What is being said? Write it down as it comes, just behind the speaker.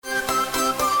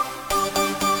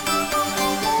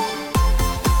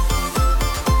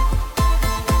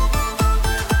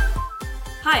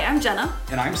I'm Jenna.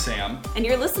 And I'm Sam. And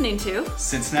you're listening to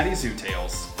Cincinnati Zoo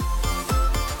Tales.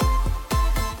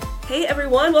 Hey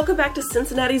everyone, welcome back to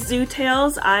Cincinnati Zoo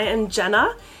Tales. I am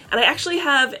Jenna, and I actually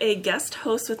have a guest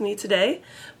host with me today.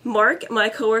 Mark, my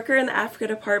coworker in the Africa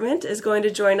department, is going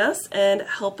to join us and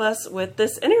help us with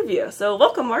this interview. So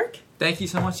welcome, Mark. Thank you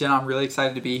so much, Jenna. I'm really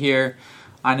excited to be here.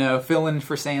 I know filling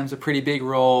for Sam's a pretty big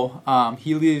role.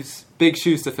 He leaves big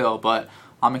shoes to fill, but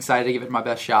I'm excited to give it my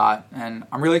best shot. And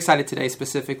I'm really excited today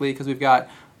specifically because we've got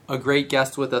a great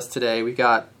guest with us today. We've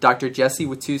got Dr. Jessie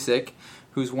Watusick,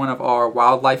 who's one of our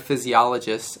wildlife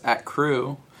physiologists at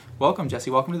CREW. Welcome,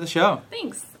 Jessie. Welcome to the show.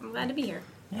 Thanks. I'm glad to be here.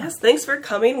 Yes, thanks for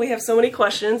coming. We have so many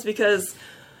questions because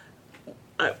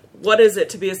what is it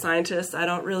to be a scientist? I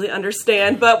don't really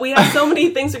understand, but we have so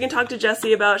many things we can talk to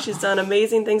Jessie about. She's done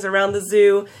amazing things around the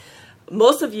zoo.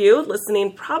 Most of you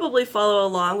listening probably follow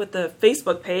along with the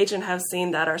Facebook page and have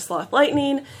seen that our sloth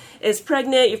Lightning is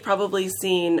pregnant. You've probably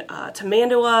seen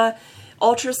Tamandua,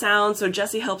 ultrasounds. So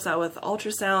Jessie helps out with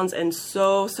ultrasounds and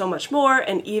so much more,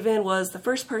 and even was the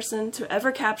first person to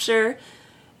ever capture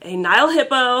a Nile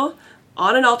hippo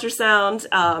on an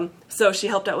ultrasound. So she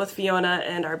helped out with Fiona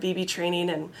and our BB training,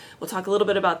 and we'll talk a little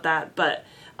bit about that. But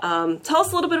tell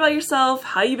us a little bit about yourself,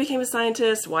 how you became a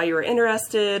scientist, why you were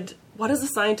interested, what does a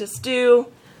scientist do?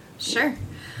 Sure.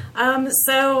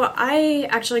 So I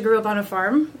actually grew up on a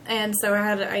farm, and so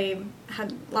I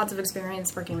had lots of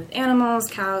experience working with animals,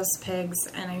 cows, pigs,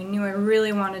 and I knew I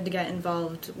really wanted to get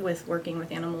involved with working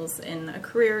with animals in a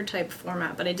career type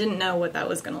format, but I didn't know what that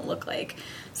was going to look like.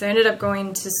 So I ended up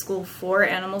going to school for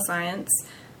animal science,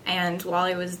 and while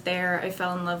I was there, I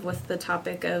fell in love with the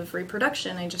topic of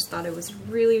reproduction. I just thought it was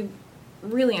really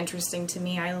interesting to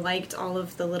me. I liked all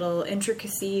of the little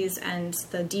intricacies and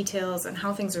the details and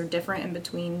how things are different in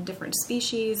between different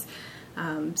species.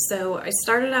 So I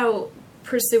started out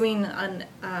pursuing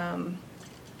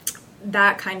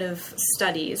that kind of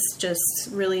studies, just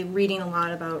really reading a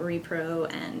lot about repro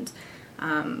and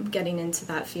getting into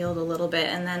that field a little bit.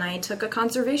 And then I took a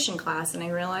conservation class, and I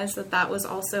realized that that was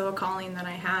also a calling that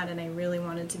I had, and I really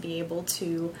wanted to be able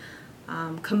to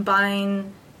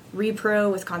combine repro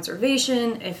with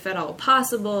conservation, if at all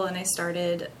possible, and I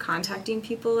started contacting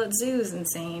people at zoos and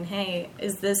saying, hey,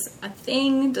 is this a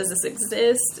thing? Does this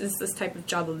exist? Is this type of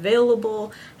job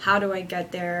available? How do I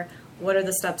get there? What are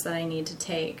the steps that I need to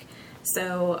take?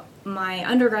 So my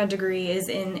undergrad degree is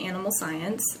in animal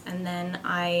science, and then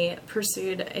I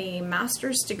pursued a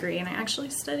master's degree, and I actually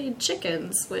studied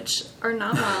chickens, which are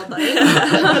not wildlife.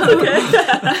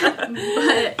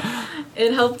 But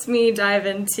it helped me dive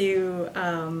into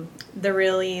the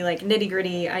really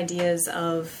nitty-gritty ideas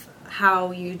of how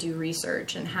you do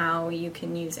research and how you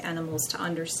can use animals to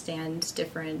understand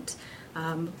different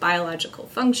biological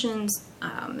functions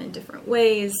in different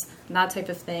ways, that type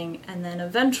of thing. And then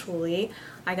eventually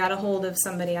I got a hold of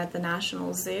somebody at the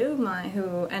National Zoo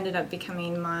who ended up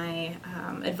becoming my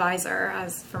advisor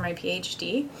for my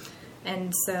PhD.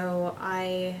 And so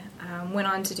I went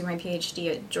on to do my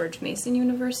PhD at George Mason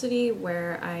University,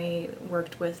 where I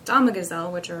worked with Dama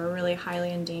gazelle, which are a really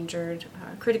highly endangered,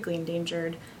 critically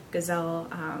endangered gazelle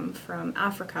from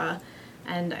Africa.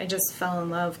 And I just fell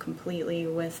in love completely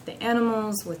with the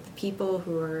animals, with the people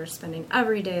who are spending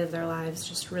every day of their lives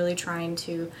just really trying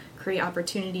to create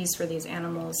opportunities for these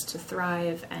animals to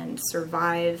thrive and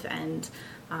survive and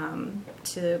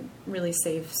to really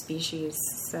save species.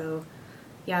 So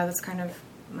yeah, that's kind of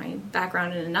my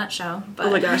background in a nutshell. But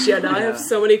oh my gosh, yeah, now I have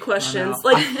so many questions.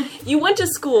 You went to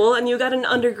school and you got an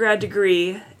undergrad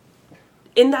degree.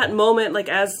 In that moment,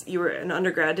 as you were an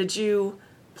undergrad, did you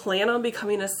plan on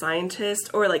becoming a scientist,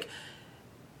 or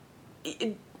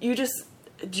do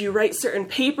you write certain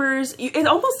papers? It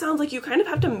almost sounds like you kind of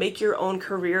have to make your own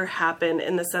career happen,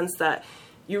 in the sense that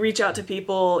you reach out to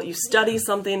people, you study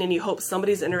something, and you hope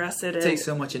somebody's interested in it. Takes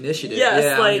so much initiative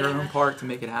on your own part to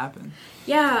make it happen.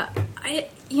 Yeah,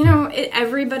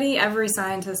 every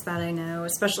scientist that I know,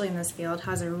 especially in this field,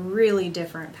 has a really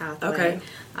different pathway. Okay.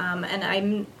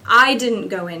 And I didn't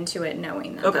go into it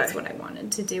knowing that that's what I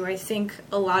wanted to do. I think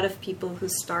a lot of people who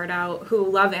start out, who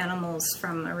love animals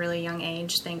from a really young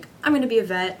age, think, I'm going to be a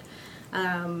vet.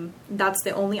 That's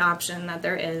the only option that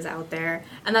there is out there,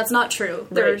 and that's not true. Right.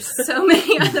 There's so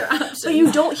many other options, but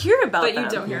you don't hear about them. But you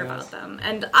don't hear about them.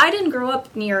 And I didn't grow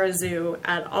up near a zoo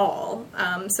at all,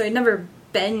 so I'd never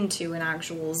been to an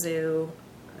actual zoo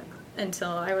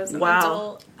until I was an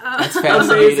adult. That's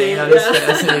fascinating. That is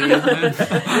fascinating.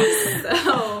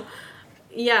 So,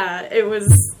 yeah, it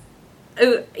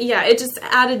just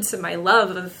added to my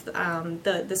love of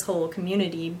this whole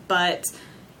community, but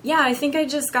yeah, I think I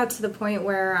just got to the point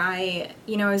where I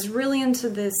was really into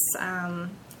this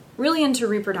really into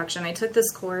reproduction. I took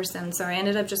this course, and so I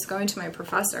ended up just going to my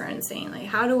professor and saying, like,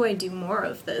 how do I do more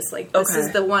of this? Like, this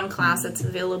is the one class that's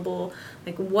available.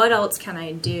 Like, what else can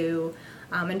I do?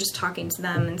 And just talking to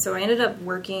them. And so I ended up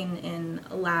working in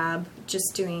a lab,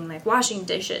 just doing, like, washing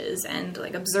dishes and,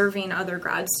 like, observing other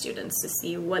grad students to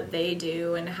see what they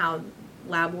do and how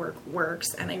lab work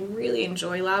works. And I really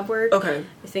enjoy lab work. Okay.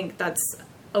 I think that's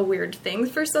a weird thing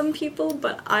for some people,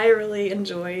 but I really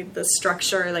enjoy the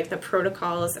structure, like the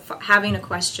protocols, having a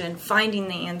question, finding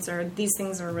the answer. These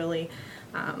things are really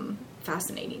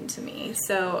fascinating to me.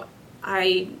 So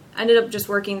I ended up just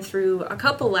working through a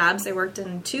couple labs. I worked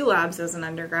in 2 labs as an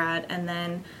undergrad, and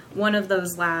then one of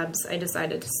those labs I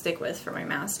decided to stick with for my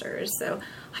master's. So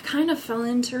I kind of fell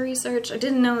into research. I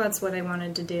didn't know that's what I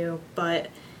wanted to do, but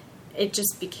it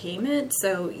just became it.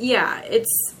 So yeah,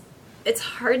 it's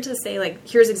hard to say, like,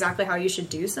 here's exactly how you should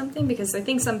do something, because I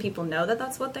think some people know that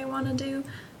that's what they want to do,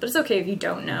 but it's okay if you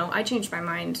don't know. I changed my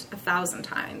mind 1,000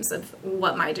 times of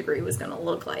what my degree was going to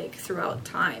look like throughout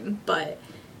time, but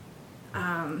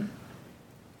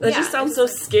that just sounds so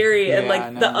scary and, Yeah,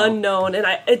 like, the unknown. And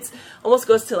it's almost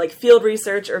goes to, like, field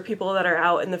research or people that are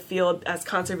out in the field as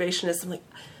conservationists. I'm like,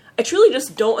 I truly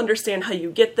just don't understand how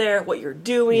you get there, what you're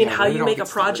doing, how you make a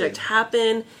project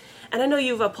happen. And I know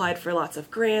you've applied for lots of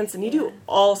grants, and you do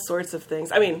all sorts of things.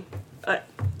 I mean,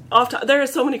 there are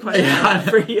so many questions I have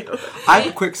for you. I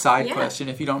have a quick side Yeah. question,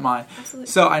 if you don't mind. Absolutely.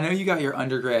 So I know you got your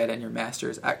undergrad and your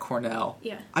master's at Cornell.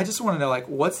 Yeah. I just want to know, like,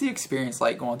 what's the experience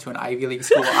like going to an Ivy League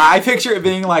school? I picture it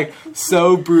being, like,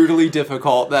 so brutally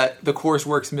difficult that the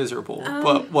coursework's miserable.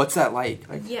 But what's that like?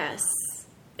 yes,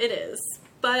 it is.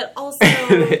 But also,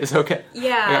 It is, okay.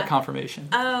 yeah, I got confirmation.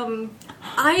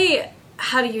 I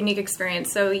had a unique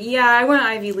experience. So yeah, I went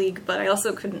Ivy League, but I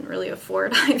also couldn't really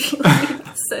afford Ivy League.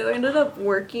 So I ended up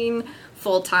working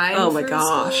full time. Oh my through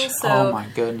gosh. School. So Oh my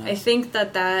goodness. I think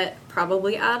that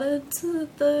probably added to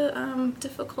the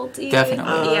difficulty.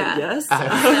 Definitely. Yeah. Yes.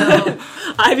 So,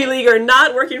 Ivy League are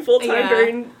not working full-time Yeah.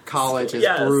 during... College is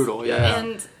Yes. brutal, yeah.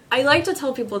 and I like to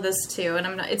tell people this too,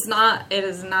 and it is not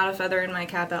a feather in my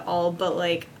cap at all, but,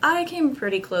 like, I came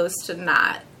pretty close to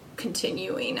not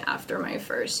continuing after my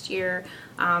first year.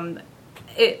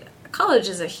 College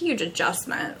is a huge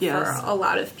adjustment Yes. for a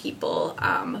lot of people,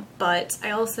 but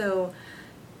I also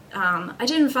I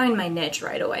didn't find my niche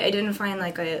right away. I didn't find,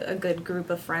 like, a good group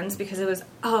of friends, because it was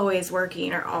always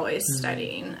working or always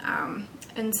studying,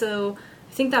 and so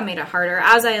I think that made it harder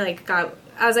as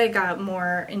I got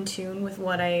more in tune with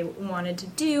what I wanted to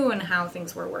do and how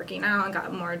things were working out and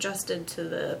got more adjusted to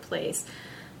the place.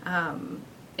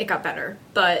 It got better,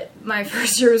 but my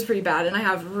first year was pretty bad, and I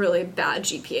have really bad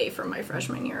GPA from my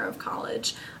freshman year of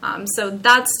college. So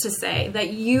that's to say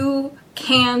that you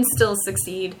can still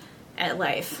succeed at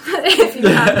life if you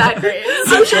have that grades.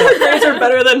 I'm sure her grades are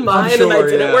better than mine, and I sure,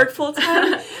 didn't yeah. work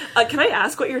full-time. Can I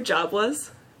ask what your job was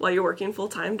while you're working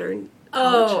full-time during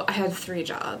college? Oh, I had 3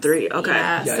 jobs. 3, okay.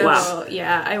 Yeah, Yikes. so, Wow.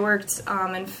 yeah, I worked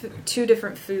in 2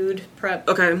 different food prep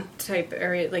Okay. type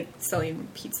area, like selling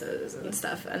pizzas and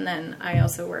stuff. And then I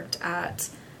also worked at,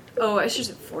 I should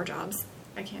have 4 jobs.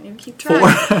 I can't even keep track.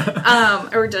 I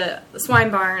worked at the swine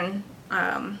barn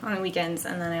on the weekends,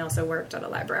 and then I also worked at a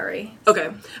library. Okay.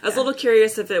 I was a little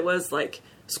curious if it was, like,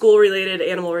 school-related,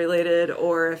 animal-related,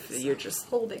 or if you're just...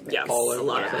 Whole big mix. Yeah, All a over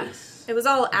lot the of it. place. It was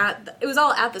all at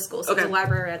the school. So Okay. the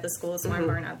library at the school, swine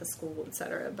barn at the school,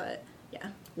 etc. But yeah.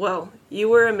 Well, you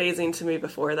were amazing to me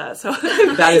before that, so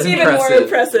That is even more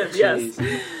impressive, yes.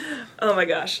 Jeez. Oh my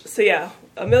gosh. So yeah,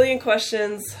 a million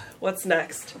questions. What's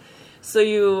next? So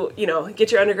you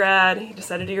get your undergrad, you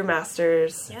decided to do your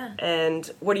master's. Yeah. And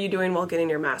what are you doing while getting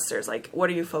your master's? Like, what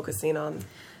are you focusing on?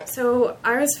 So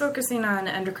I was focusing on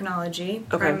endocrinology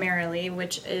Okay. primarily,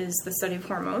 which is the study of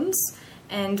hormones.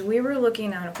 And we were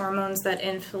looking at hormones that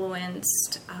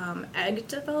influenced egg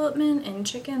development in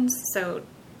chickens. So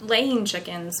laying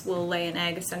chickens will lay an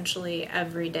egg essentially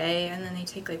every day, and then they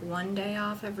take, like, 1 day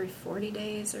off every 40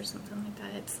 days or something like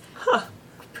that. It's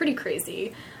pretty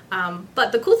crazy.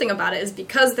 But the cool thing about it is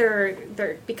because they're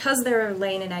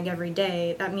laying an egg every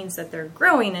day, that means that they're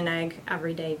growing an egg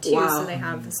every day too. Wow. So they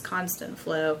have this constant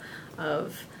flow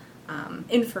of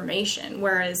information.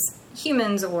 Whereas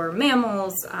humans or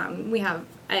mammals, we have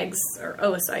eggs or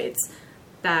oocytes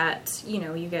that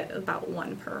you get about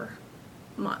 1 per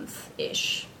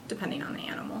month-ish, depending on the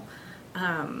animal.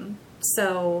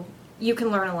 So you can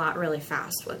learn a lot really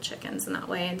fast with chickens in that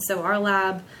way. And so our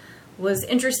lab was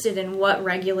interested in what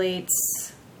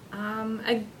regulates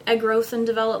egg growth and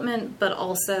development, but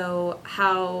also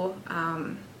how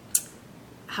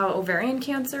ovarian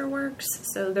cancer works.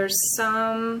 So there's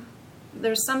some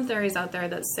there's some theories out there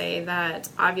that say that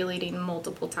ovulating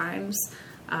multiple times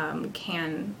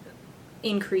can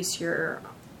increase your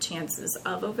chances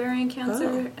of ovarian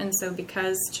cancer. Oh. And so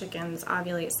because chickens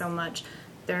ovulate so much,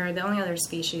 they're the only other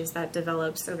species that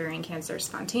develops ovarian cancer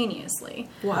spontaneously.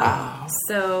 Wow.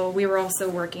 So we were also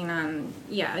working on,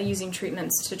 using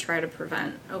treatments to try to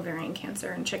prevent ovarian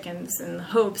cancer in chickens in the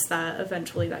hopes that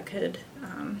eventually that could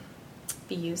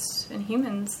be used in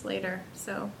humans later.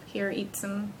 So here, eat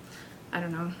some, I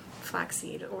don't know,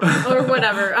 flaxseed or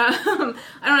whatever. I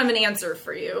don't have an answer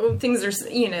for you. Things are,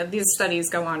 these studies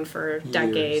go on for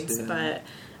decades, but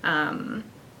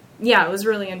it was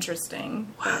really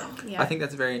interesting. Wow. But, I think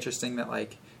that's very interesting that,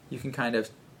 like, you can kind of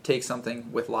take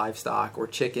something with livestock or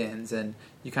chickens and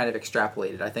you kind of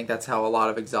extrapolate it. I think that's how a lot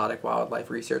of exotic wildlife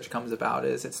research comes about,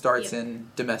 is it starts in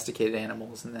domesticated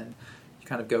animals and then you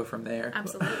kind of go from there.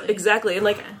 Absolutely. Exactly. And,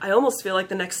 like, I almost feel like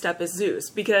the next step is zoos,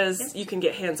 because you can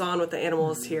get hands-on with the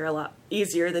animals here a lot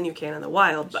easier than you can in the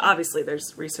wild. But obviously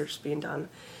there's research being done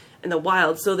in the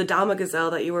wild. So the Dama gazelle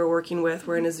that you were working with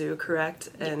were in a zoo, correct?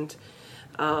 And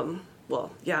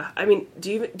I mean,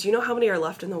 do you know how many are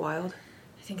left in the wild?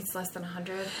 I think it's less than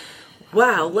 100.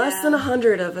 Wow, less than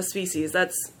 100 of a species.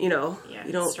 That's, you don't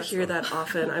stressful. hear that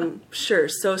often. I'm sure,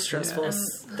 so stressful.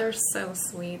 And they're so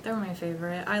sweet. They're my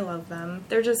favorite. I love them.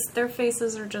 Their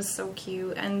faces are just so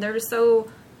cute, and they're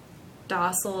so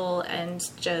docile and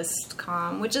just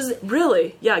calm, which is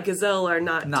Really? Yeah, gazelle are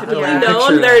not typically Yeah.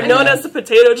 known. They're known as the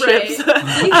potato chips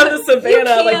out of the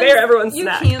savannah. Like, they're everyone's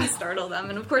snack. You can startle them,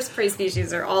 and of course prey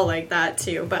species are all like that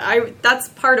too, but that's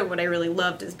part of what I really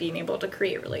loved, is being able to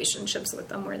create relationships with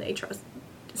them where they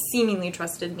seemingly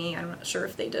trusted me. I'm not sure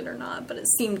if they did or not, but it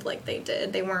seemed like they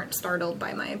did. They weren't startled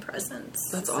by my presence.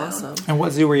 That's awesome. And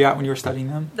what zoo were you at when you were studying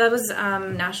them? That was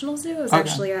National Zoo. It was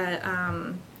actually at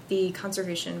the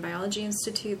Conservation Biology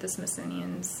Institute, the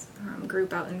Smithsonian's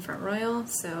group out in Front Royal.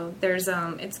 So there's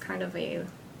it's kind of I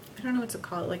don't know what to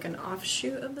call it, like an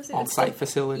offshoot of the zoo. On-site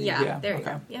facility? Yeah, there you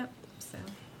go. Yep. So.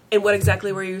 And what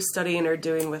exactly were you studying or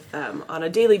doing with them on a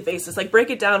daily basis? Like, break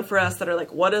it down for us that are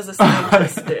like, what does a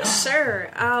scientist do? Sure.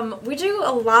 We do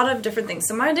a lot of different things.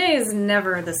 So my day is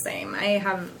never the same.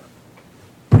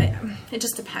 It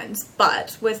just depends.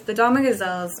 But with the Dama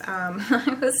gazelles,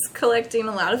 I was collecting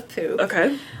a lot of poop.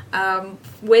 Okay.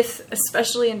 With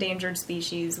especially endangered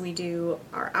species, we do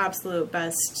our absolute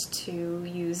best to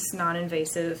use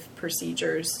non-invasive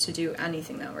procedures to do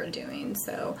anything that we're doing.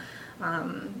 So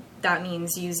that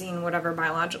means using whatever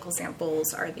biological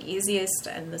samples are the easiest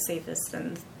and the safest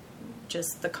and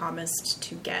just the calmest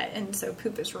to get, and so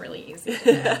poop is really easy.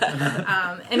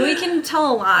 And we can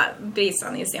tell a lot based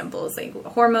on these samples. Like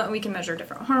we can measure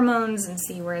different hormones and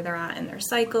see where they're at in their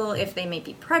cycle, if they may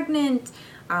be pregnant,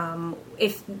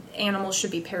 if animals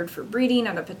should be paired for breeding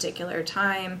at a particular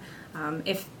time,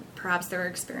 if perhaps they're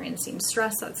experiencing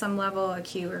stress at some level,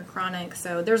 acute or chronic.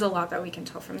 So there's a lot that we can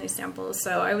tell from these samples.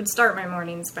 So I would start my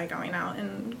mornings by going out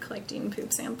and collecting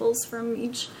poop samples from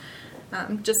each.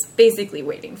 Just basically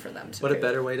waiting for them to. What a poop.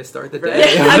 better way to start the Right.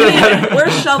 day. I mean, we're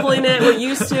shoveling it. We're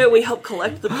used to it. We help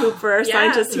collect the poop for our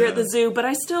scientists here at the zoo. But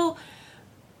I still,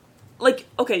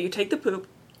 you take the poop,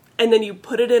 and then you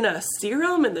put it in a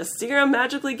serum, and the serum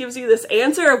magically gives you this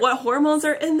answer of what hormones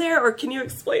are in there? Or can you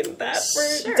explain that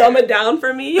dumb it down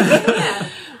for me?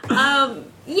 So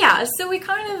we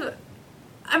kind of,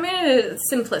 I'm going to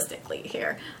simplistically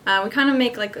here. We kind of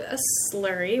make like a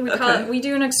slurry. We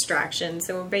do an extraction,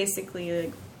 so we're basically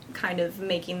like kind of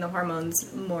making the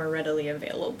hormones more readily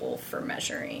available for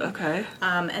measuring. Okay.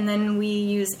 And then we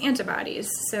use antibodies.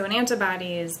 So an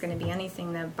antibody is going to be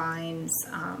anything that binds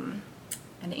an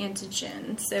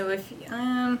antigen. So if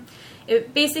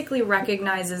it basically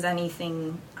recognizes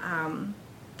anything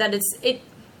that it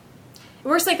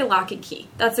works like a lock and key.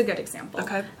 That's a good example.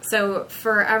 Okay. So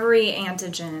for every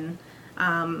antigen,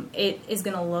 it is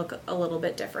going to look a little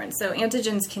bit different. So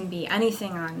antigens can be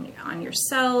anything on your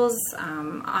cells,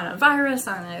 on a virus,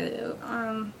 on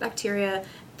a bacteria.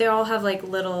 They all have like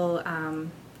little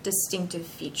distinctive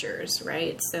features,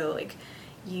 right? So like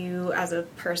you as a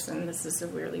person, this is a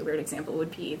really weird example,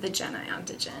 would be the Jenna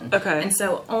antigen. Okay. And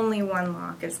so only one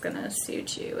lock is going to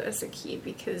suit you as a key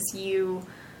because you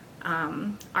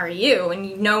are you,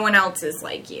 and no one else is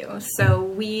like you. So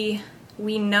we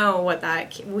know what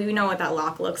that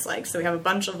lock looks like. So we have a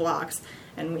bunch of locks,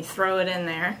 and we throw it in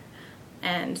there,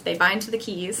 and they bind to the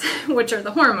keys, which are the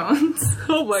hormones.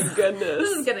 Oh my goodness!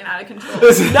 This is getting out of control. No,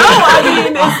 I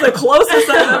mean it's the closest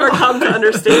I've ever come to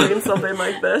understanding something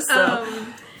like this. So.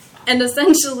 And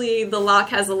essentially, the lock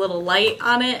has a little light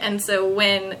on it, and so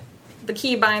when the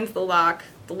key binds the lock,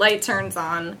 the light turns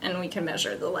on, and we can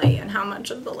measure the light and how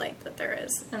much of the light that there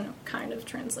is, and it kind of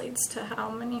translates to how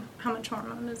much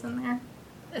hormone is in there.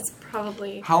 It's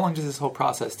probably... How long does this whole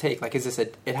process take? Like, is this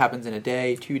it happens in a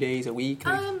day, 2 days, a week?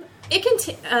 Like... It can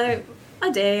take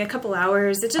a day, a couple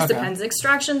hours. It just depends.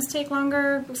 Extractions take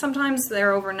longer. Sometimes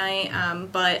they're overnight,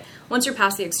 but once you're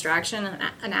past the extraction,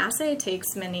 an assay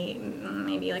takes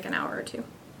maybe like an hour or two.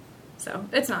 So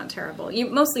it's not terrible.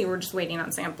 Mostly we're just waiting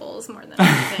on samples more than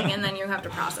anything, and then you have to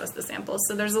process the samples.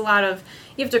 So there's a lot of,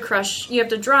 you have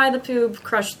to dry the poop,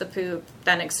 crush the poop,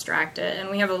 then extract it,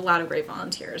 and we have a lot of great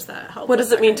volunteers that help. What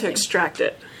does it mean to extract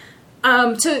it?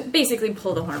 To basically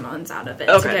pull the hormones out of it,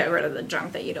 to get rid of the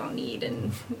junk that you don't need,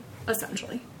 and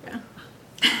essentially, yeah.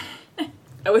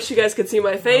 I wish you guys could see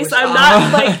my face. I'm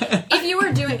not like... If you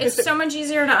were doing... It's so much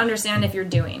easier to understand if you're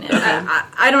doing it.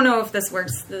 I don't know if this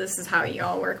works, this is how you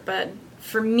all work, but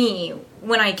for me,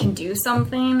 when I can do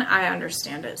something, I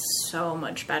understand it so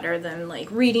much better than,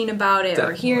 like, reading about it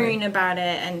or hearing about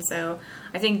it, and so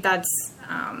I think that's...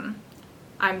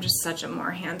 I'm just such a more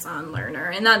hands-on learner,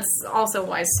 and that's also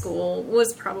why school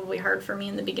was probably hard for me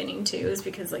in the beginning too, is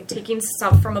because like taking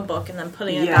stuff from a book and then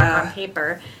putting it back on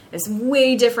paper is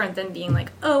way different than being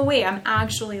like, oh wait, I'm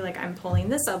actually like, I'm pulling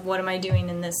this up, what am I doing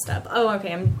in this step? Oh,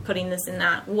 okay, I'm putting this in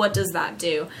that, what does that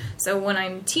do? So when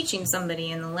I'm teaching somebody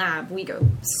in the lab, we go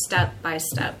step by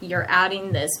step. You're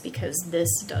adding this because this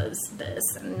does this,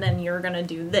 and then you're gonna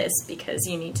do this because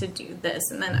you need to do this,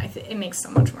 and then it makes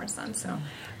so much more sense. So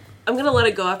I'm going to let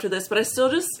it go after this, but I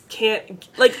still just can't...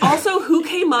 Like, also, who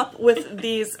came up with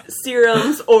these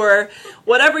serums or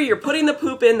whatever you're putting the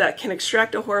poop in that can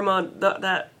extract a hormone?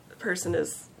 That person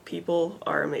is... People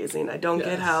are amazing. I don't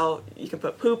get how you can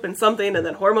put poop in something and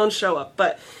then hormones show up.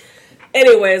 But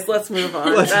anyways, let's move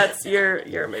on.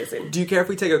 You're amazing. Do you care if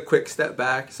we take a quick step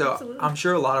back? So Absolutely. I'm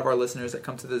sure a lot of our listeners that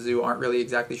come to the zoo aren't really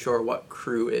exactly sure what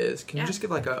CREW is. Can you just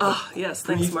give like a yes,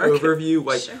 brief thanks, Mark. overview?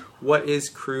 Like, Sure. What is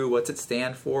CREW? What's it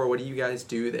stand for? What do you guys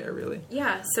do there, really?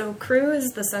 Yeah, so CREW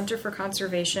is the Center for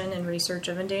Conservation and Research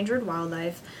of Endangered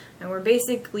Wildlife, and we're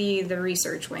basically the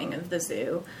research wing of the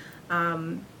zoo.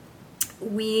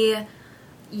 We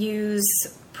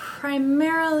use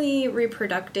primarily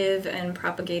reproductive and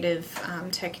propagative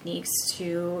techniques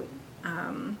to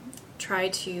try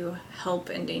to help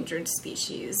endangered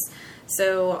species.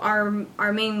 So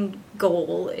our main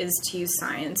goal is to use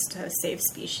science to save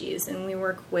species, and we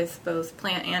work with both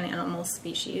plant and animal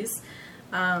species.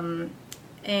 And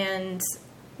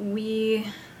we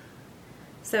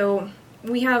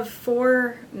have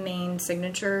 4 main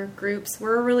signature groups.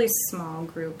 We're a really small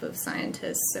group of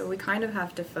scientists, so we kind of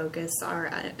have to focus our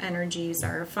energies,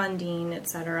 our funding,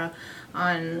 etc.,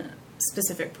 on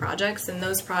specific projects, and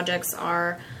those projects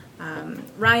are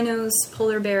rhinos,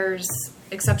 polar bears,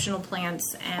 exceptional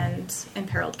plants, and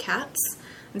imperiled cats.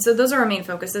 And so those are our main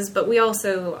focuses, but we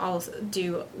also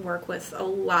do work with a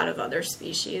lot of other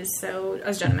species. So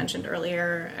as Jenna mentioned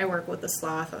earlier, I work with the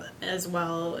sloth as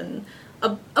well, and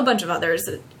a bunch of others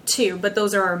too, but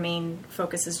those are our main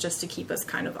focuses, just to keep us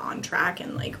kind of on track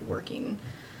and like working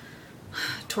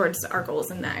towards our goals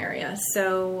in that area.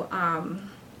 So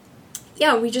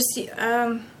yeah, we just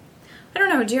I don't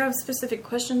know, do you have specific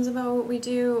questions about what we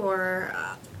do, or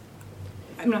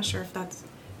I'm not sure if that's...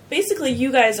 Basically,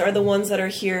 you guys are the ones that are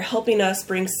here helping us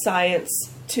bring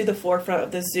science to the forefront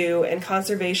of the zoo and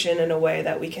conservation in a way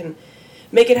that we can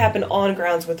make it happen on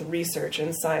grounds with research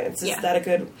and science. Is that a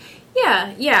good...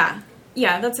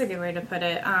 Yeah, that's a good way to put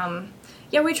it.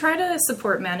 Yeah, we try to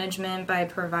support management by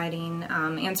providing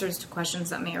answers to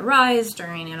questions that may arise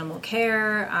during animal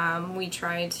care. We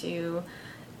try to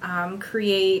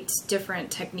create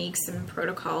different techniques and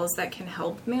protocols that can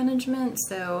help management.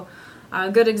 So a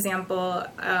good example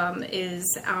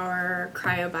is our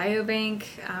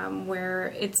cryobiobank,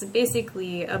 where it's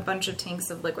basically a bunch of tanks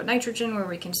of liquid nitrogen where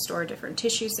we can store different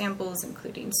tissue samples,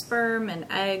 including sperm and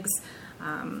eggs,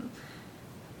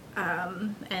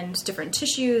 and different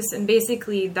tissues. And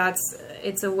basically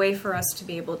it's a way for us to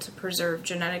be able to preserve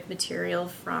genetic material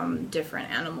from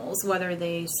different animals, whether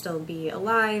they still be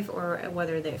alive or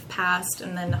whether they've passed.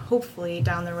 And then hopefully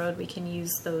down the road we can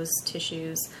use those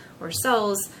tissues or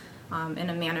cells in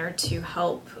a manner to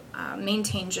help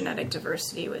maintain genetic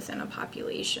diversity within a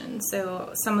population.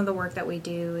 So some of the work that we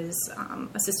do is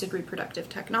assisted reproductive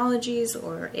technologies,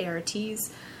 or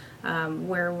ARTs,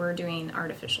 where we're doing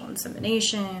artificial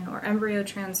insemination or embryo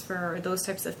transfer or those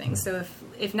types of things. So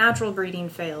if natural breeding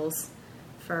fails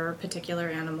for a particular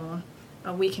animal,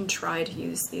 we can try to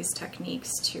use these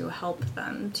techniques to help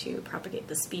them to propagate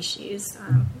the species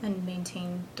and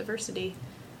maintain diversity.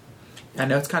 I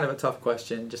know it's kind of a tough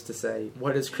question just to say,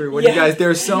 what is crew? What Yeah. do you guys,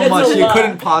 there's so It's much, a you lot.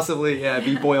 couldn't possibly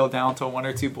be boiled down to 1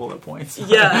 or 2 bullet points.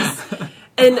 Yes.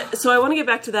 And so I want to get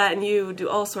back to that, and you do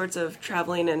all sorts of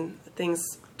traveling and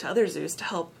things to other zoos to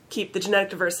help keep the genetic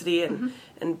diversity and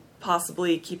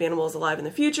possibly keep animals alive in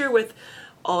the future with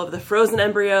all of the frozen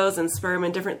embryos and sperm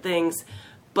and different things.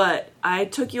 But I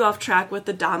took you off track with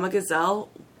the Dama gazelle.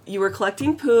 You were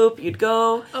collecting poop. You'd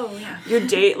go Oh, yeah. your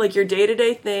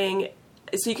day-to-day thing.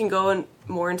 So you can go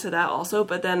more into that also.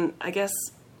 But then I guess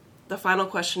the final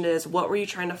question is, what were you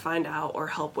trying to find out or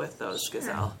help with those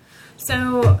gazelle?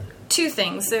 So 2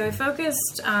 things. So I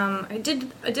focused. I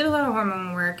did a lot of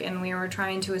hormone work, and we were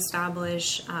trying to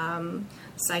establish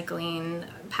cycling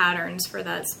patterns for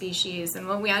that species. And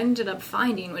what we ended up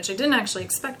finding, which I didn't actually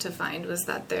expect to find, was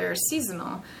that they're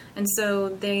seasonal, and so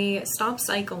they stop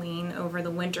cycling over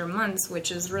the winter months,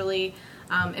 which is really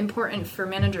important for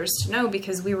managers to know,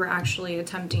 because we were actually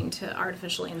attempting to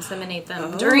artificially inseminate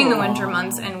them during the winter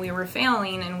months, and we were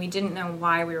failing, and we didn't know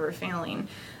why we were failing.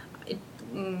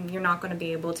 You're not going to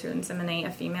be able to inseminate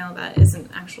a female that isn't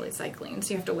actually cycling,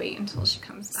 so you have to wait until she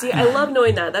comes back. See, I love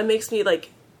knowing that. That makes me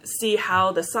see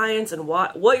how the science and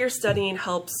what you're studying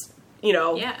helps,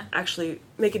 actually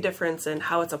make a difference in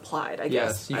how it's applied, I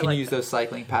guess. Yes, you can use those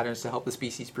cycling patterns to help the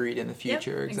species breed in the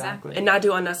future. exactly. And not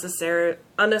do unnecessary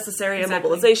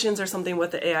immobilizations or something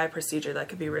with the AI procedure that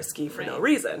could be risky for no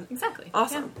reason. Exactly.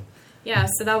 Awesome. Yeah,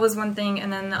 so that was one thing.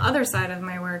 And then the other side of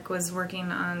my work was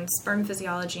working on sperm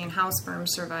physiology and how sperm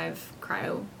survive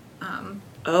cryo.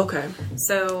 Okay.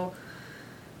 So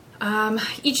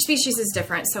each species is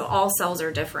different, so all cells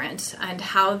are different, and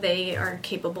how they are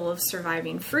capable of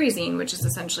surviving freezing, which is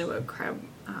essentially what cryo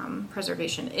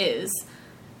preservation is,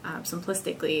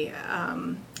 simplistically,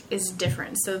 is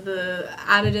different. So the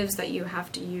additives that you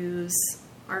have to use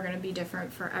are going to be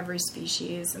different for every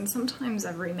species, and sometimes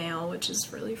every male, which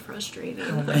is really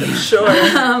frustrating.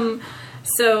 Sure.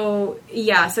 So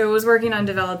I was working on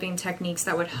developing techniques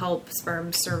that would help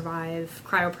sperm survive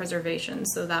cryopreservation,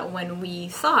 so that when we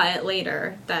thaw it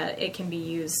later, that it can be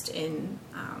used in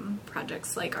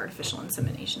projects like artificial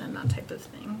insemination and that type of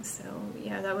thing. So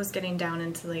yeah, that was getting down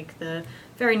into the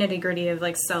very nitty-gritty of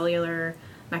cellular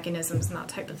mechanisms and that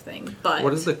type of thing. But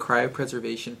what does the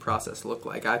cryopreservation process look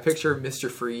like? I picture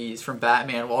Mr. Freeze from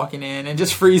Batman walking in and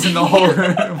just freezing the whole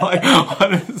room.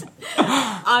 What is...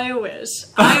 I wish.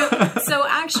 So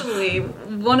actually,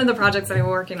 one of the projects that I'm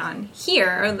working on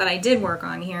here, that I did work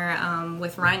on here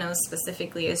with rhinos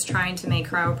specifically, is trying to make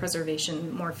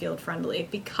cryopreservation more field friendly,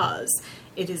 because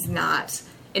it is not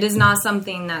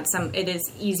something that it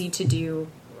is easy to do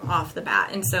off the bat.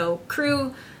 And so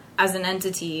crew as an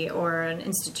entity or an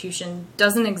institution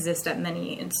doesn't exist at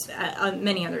many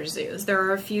other zoos. There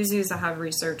are a few zoos that have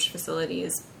research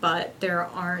facilities, but there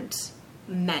aren't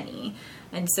many.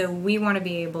 And so we want to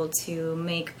be able to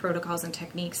make protocols and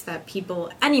techniques that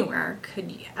people anywhere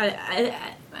could,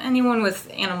 anyone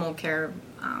with animal care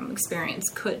experience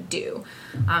could do.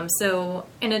 So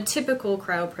in a typical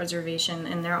cryopreservation,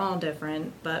 and they're all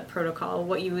different, but protocol,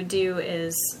 what you would do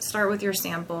is start with your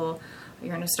sample. You're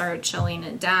going to start chilling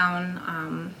it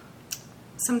down.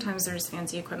 Sometimes there's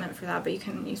fancy equipment for that, but you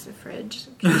can use the fridge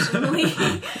occasionally.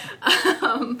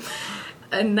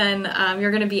 And then you're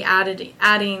going to be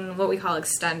adding what we call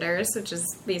extenders, which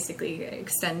is basically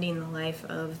extending the life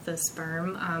of the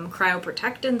sperm.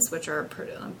 Cryoprotectants, which are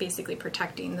basically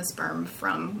protecting the sperm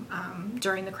from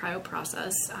during the cryo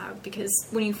process, because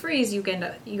when you freeze, you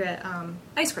get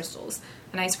ice crystals,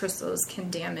 and ice crystals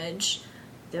can damage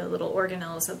the little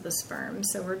organelles of the sperm.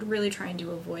 So we're really trying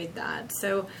to avoid that.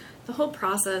 So the whole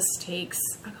process takes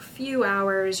a few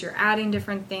hours. You're adding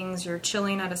different things. You're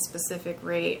chilling at a specific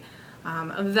rate.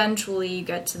 Eventually you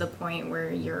get to the point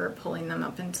where you're pulling them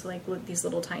up into these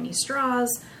little tiny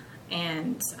straws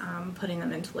and putting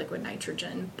them into liquid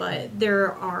nitrogen. But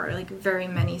there are very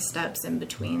many steps in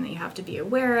between that you have to be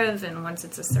aware of, and once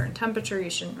it's a certain temperature, you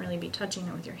shouldn't really be touching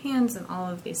it with your hands and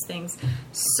all of these things.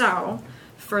 So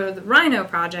for the rhino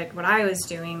project, what I was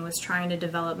doing was trying to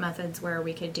develop methods where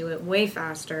we could do it way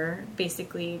faster,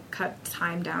 basically cut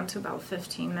time down to about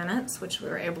 15 minutes, which we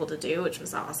were able to do, which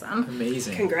was awesome.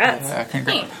 Amazing. Congrats. Yeah,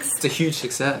 Thanks. It's a huge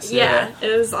success. Yeah,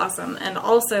 it was awesome. And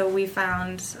also we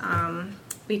found,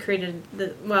 we created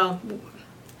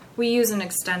we use an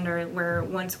extender where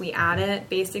once we add it,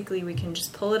 basically we can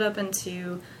just pull it up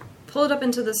into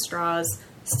the straws,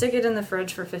 stick it in the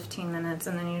fridge for 15 minutes,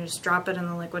 and then you just drop it in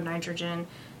the liquid nitrogen,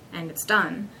 and it's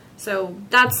done. So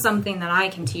that's something that I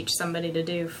can teach somebody to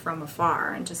do from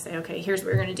afar, and just say, okay, here's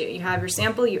what you're going to do. You have your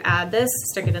sample, you add this,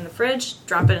 stick it in the fridge,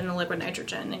 drop it in the liquid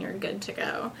nitrogen, and you're good to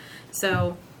go.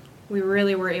 So we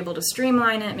really were able to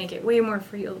streamline it, make it way more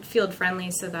field friendly,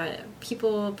 so that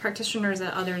practitioners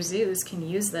at other zoos can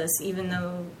use this, even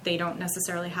though they don't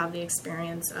necessarily have the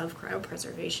experience of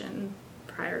cryopreservation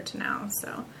prior to now.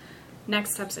 So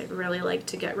next steps, I'd really like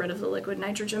to get rid of the liquid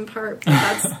nitrogen part,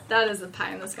 but that is a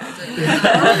pie in the sky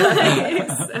dream.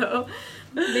 So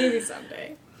maybe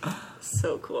someday.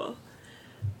 So cool.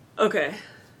 Okay.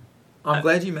 I'm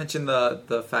glad you mentioned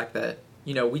the fact that,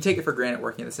 we take it for granted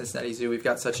working at the Cincinnati Zoo. We've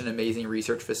got such an amazing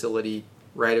research facility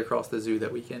right across the zoo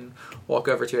that we can walk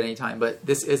over to at any time. But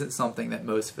this isn't something that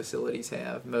most facilities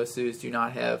have. Most zoos do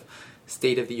not have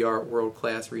state-of-the-art,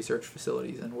 world-class research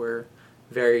facilities, and we're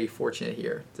very fortunate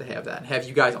here to have that. And have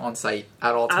you guys on site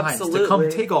at all times Absolutely. to come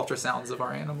take ultrasounds of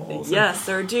our animals. Yes,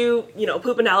 or do,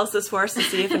 poop analysis for us to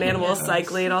see if an animal is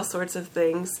cycling, all sorts of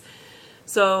things.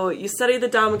 So you studied the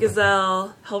Dama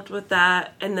Gazelle, helped with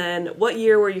that, and then what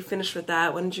year were you finished with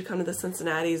that? When did you come to the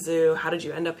Cincinnati Zoo? How did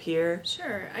you end up here?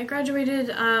 Sure. I graduated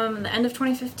the end of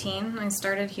 2015. I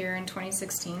started here in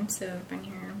 2016, so I've been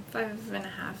here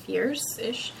 5.5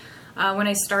 years-ish. When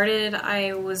I started,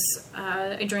 I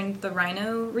joined the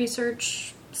rhino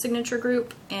research signature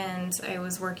group, and I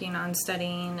was working on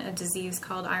studying a disease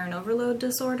called iron overload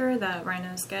disorder that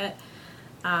rhinos get.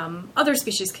 Other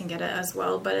species can get it as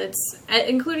well, but it's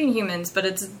including humans, but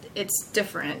it's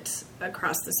different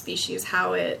across the species,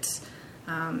 how it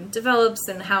develops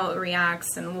and how it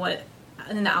reacts, and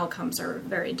the outcomes are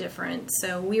very different.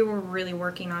 So we were really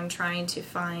working on trying to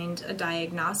find a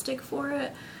diagnostic for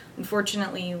it.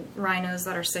 Unfortunately, rhinos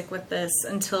that are sick with this,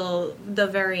 until the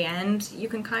very end, you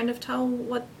can kind of tell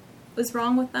what was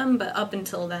wrong with them, but up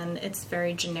until then, it's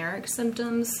very generic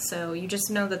symptoms, so you just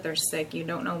know that they're sick. You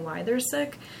don't know why they're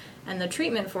sick, and the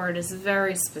treatment for it is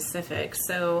very specific,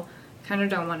 so kind of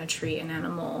don't want to treat an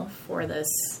animal for this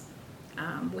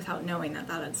without knowing that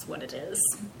is what it is.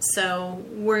 So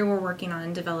we were working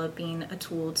on developing a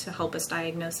tool to help us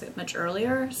diagnose it much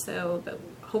earlier, so that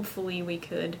hopefully we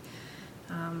could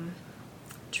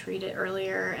treat it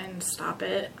earlier and stop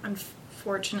it.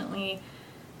 Unfortunately,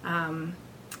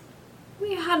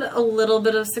 we had a little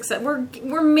bit of success.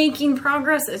 We're making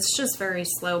progress. It's just very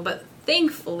slow, but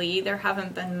thankfully there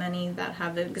haven't been many that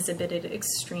have exhibited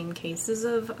extreme cases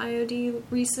of IOD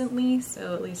recently,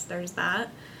 so at least there's that.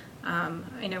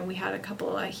 I know we had a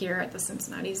couple here at the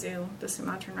Cincinnati Zoo, the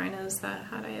Sumatran rhinos that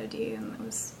had IOD, and it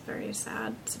was a very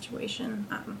sad situation,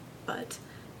 but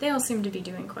they all seem to be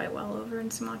doing quite well over in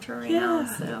Sumatra right now,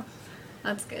 so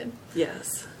that's good.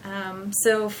 Yes.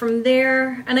 So from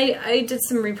there, and I did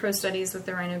some repro studies with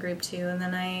the rhino group too, and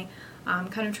then I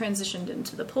kind of transitioned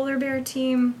into the polar bear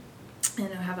team,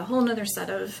 and I have a whole nother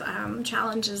set of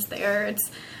challenges there.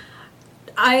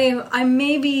 I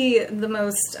may be the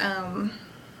most, I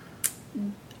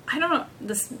don't know,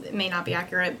 this may not be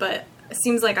accurate, but it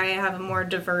seems like I have a more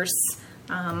diverse,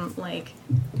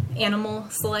 animal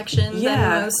selection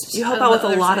than most. You help out with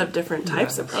a lot of different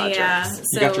types of projects. Yeah,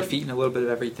 You got your feet in a little bit of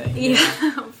everything.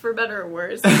 Yeah, for better or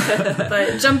worse.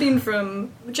 But jumping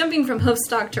from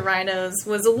hoofstock to rhinos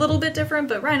was a little bit different,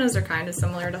 but rhinos are kind of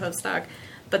similar to hoofstock.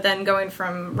 But then going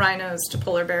from rhinos to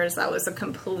polar bears, that was a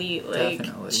complete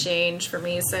change for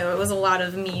me. So it was a lot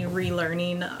of me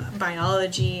relearning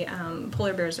biology.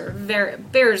 Polar bears are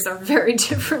very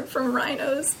different from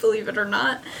rhinos, believe it or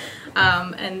not.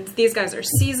 And these guys are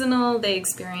seasonal. They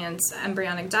experience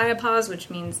embryonic diapause, which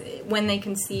means when they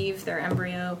conceive, their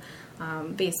embryo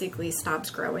basically stops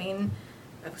growing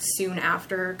soon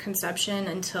after conception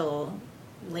until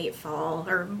late fall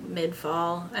or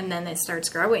mid-fall, and then it starts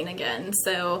growing again.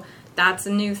 So that's a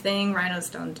new thing.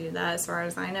 Rhinos don't do that as far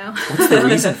as I know. What's the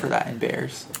reason for that in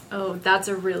bears? Oh, that's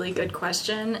a really good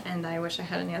question, and I wish I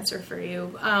had an answer for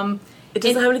you. It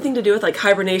doesn't have anything to do with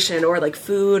hibernation or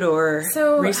food or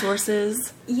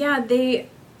resources? Yeah, they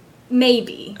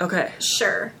maybe. Okay.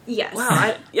 Sure. Yes. Wow.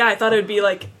 I thought it would be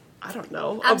I don't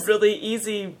know, a really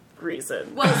easy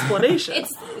reason. Explanation.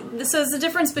 So it's the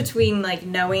difference between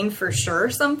knowing for sure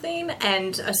something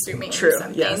and assuming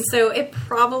something. Yes. So it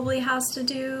probably has to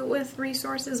do with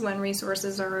resources, when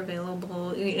resources are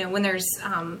available. When there's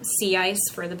sea ice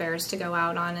for the bears to go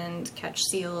out on and catch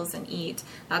seals and eat,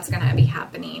 that's going to be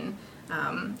happening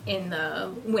in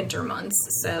the winter months.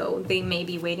 So they may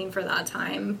be waiting for that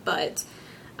time, but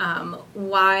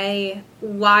why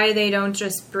they don't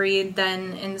just breed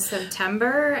then in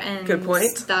September, and good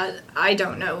point. That I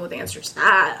don't know the answer to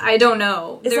that. I don't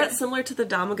know. Is that similar to the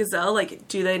Dama Gazelle? Are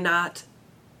they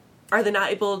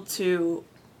not able to,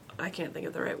 I can't think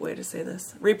of the right way to say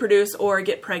this, reproduce or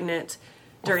get pregnant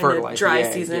during the fertilize, dry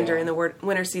yeah, season, yeah. during the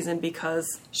winter season because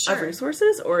Sure. of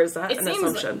resources, or is that an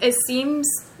assumption? It seems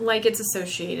like it's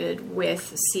associated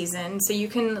with season. So you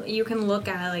can look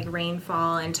at like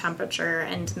rainfall and temperature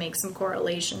and make some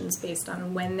correlations based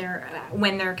on when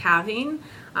they're calving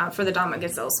for the Dama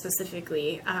gazelle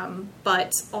specifically.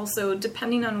 But also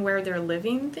depending on where they're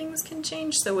living, things can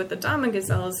change. So with the Dama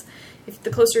gazelles, if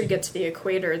the closer you get to the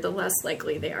equator, the less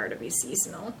likely they are to be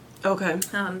seasonal. Okay.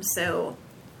 So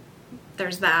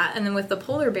there's that. And then with the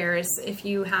polar bears, if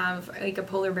you have like a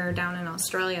polar bear down in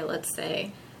Australia, let's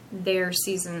say, their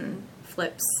season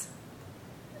flips.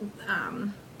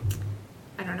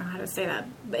 I don't know how to say that,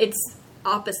 but it's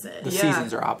opposite. The Yeah.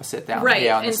 seasons are opposite down Right,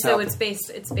 yeah, on the and so south.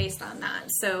 it's based on that.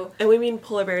 So And we mean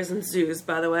polar bears in zoos,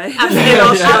 by the way. absolutely, in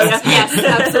Australia, yes,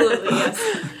 absolutely, yes.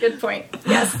 Good point.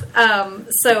 Yes.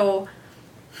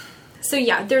 So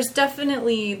yeah, there's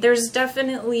definitely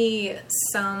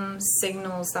some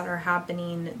signals that are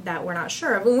happening that we're not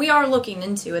sure of. And we are looking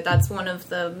into it. That's one of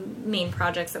the main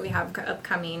projects that we have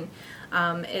upcoming.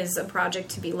 Is a project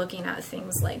to be looking at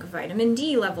things like vitamin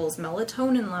D levels,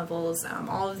 melatonin levels,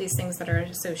 all of these things that are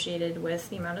associated with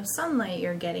the amount of sunlight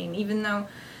you're getting, even though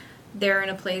they're in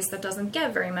a place that doesn't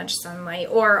get very much sunlight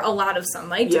or a lot of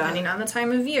sunlight, Yeah. depending on the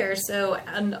time of year. So,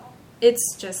 and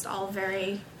it's just all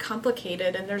very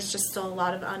complicated, and there's just still a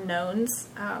lot of unknowns.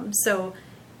 So,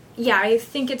 yeah, I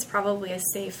think it's probably a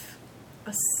safe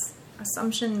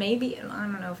assumption, maybe. I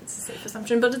don't know if it's a safe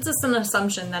assumption, but it's just an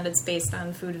assumption that it's based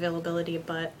on food availability.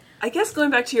 But I guess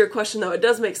going back to your question, though, it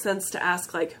does make sense to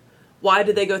ask, like, why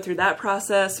did they go through that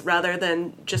process rather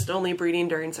than just only breeding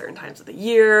during certain times of the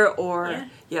year? Or,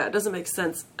 yeah it doesn't make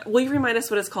sense. Will you remind us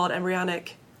what it's called?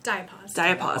 Embryonic diapause.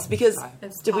 diapause. Because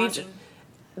It's did we... pausing.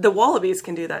 The wallabies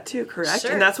can do that too, correct?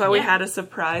 Sure, And that's why we yeah. had a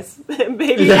surprise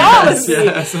baby Yes, wallaby.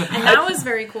 yes. And that was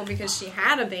very cool because she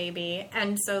had a baby,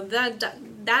 and so that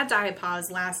diapause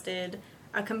lasted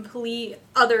a complete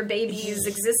other baby's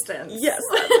existence. Yes,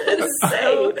 that's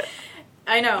So, insane.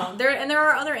 I know there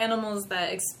are other animals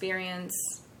that experience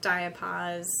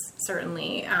diapause,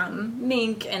 certainly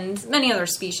mink and many other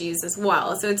species as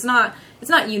well. So it's not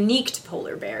unique to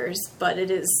polar bears, but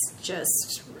it's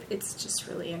just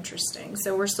really interesting.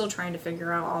 So we're still trying to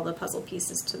figure out all the puzzle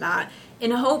pieces to that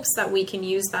in hopes that we can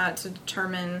use that to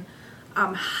determine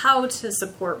how to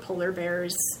support polar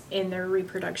bears in their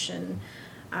reproduction,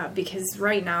 because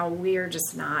right now we are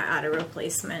just not at a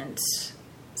replacement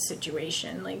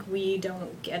situation. Like, we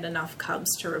don't get enough cubs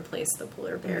to replace the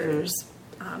polar bears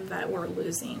that we're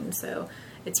losing. So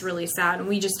it's really sad, and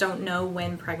we just don't know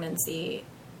when pregnancy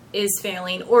is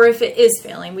failing, or if it is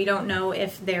failing. We don't know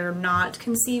if they're not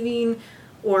conceiving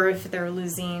or if they're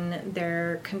losing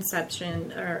their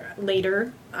conception or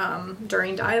later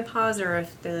during diapause,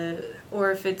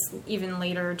 or if it's even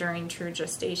later during true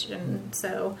gestation.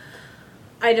 So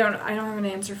I don't have an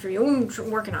answer for you.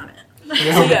 I'm working on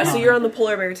it. So you're on the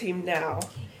polar bear team now,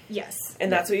 Yes.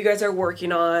 and that's what you guys are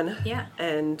working on. Yeah.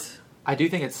 And I do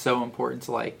think it's so important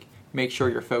to make sure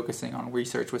you're focusing on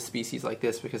research with species like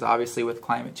this, because obviously with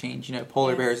climate change,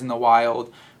 polar bears in the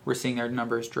wild, we're seeing their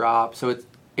numbers drop. So it's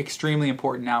extremely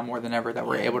important now more than ever that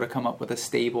we're able to come up with a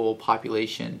stable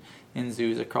population in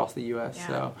zoos across the U.S. Yeah.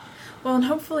 So, well, and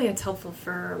hopefully it's helpful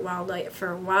for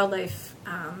wildlife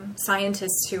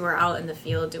scientists who are out in the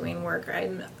field doing work.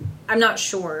 I'm not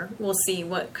sure. We'll see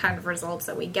what kind of results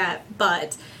that we get.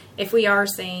 But if we are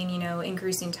saying,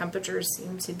 increasing temperatures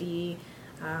seem to be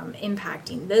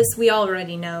impacting this, we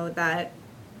already know that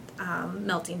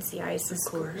melting sea ice is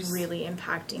really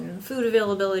impacting food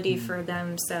availability for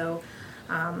them. So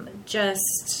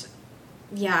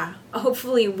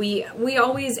hopefully we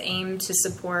always aim to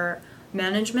support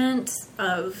management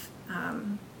of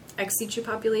ex situ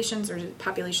populations or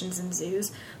populations in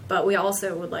zoos, but we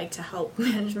also would like to help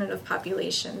management of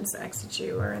populations ex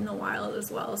situ or in the wild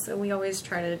as well. So we always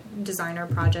try to design our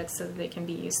projects so that they can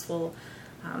be useful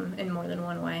in more than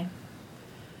one way.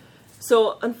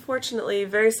 so, unfortunately,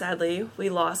 very sadly, we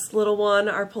lost Little One,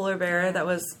 our polar bear that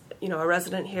was, a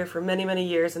resident here for many, many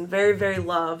years and very, very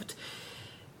loved.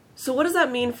 So what does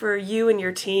that mean for you and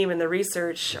your team and the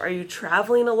research? Are you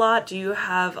traveling a lot? Do you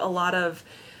have a lot of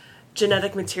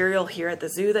genetic material here at the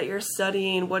zoo that you're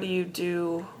studying? What do you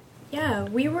do? Yeah,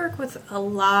 we work with a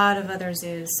lot of other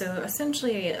zoos. So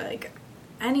essentially,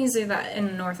 any zoo that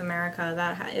in North America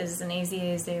that is an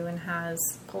AZA zoo and has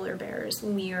polar bears,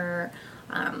 we are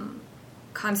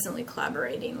constantly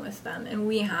collaborating with them, and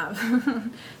we have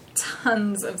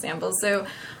tons of samples. So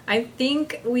I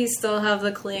think we still have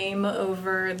the claim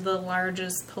over the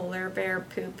largest polar bear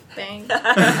poop bank in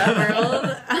the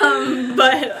world,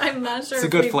 but I'm not sure. it's a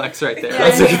good flex right there. Yeah,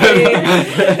 That's a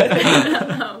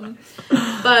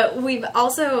good But we've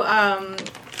also,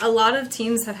 a lot of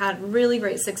teams have had really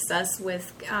great success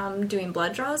with doing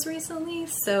blood draws recently.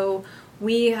 So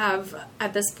we have,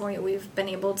 at this point, we've been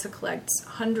able to collect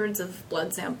hundreds of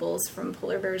blood samples from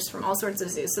polar bears from all sorts of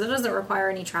zoos. So that doesn't require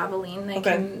any traveling. They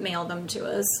can mail them to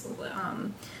us.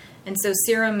 And so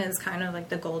serum is kind of like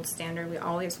the gold standard. We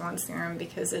always want serum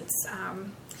because it's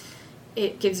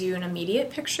it gives you an immediate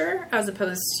picture as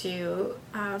opposed to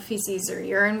feces or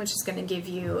urine, which is going to give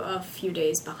you a few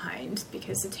days behind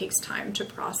because it takes time to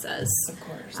process Of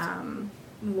course.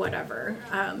 whatever,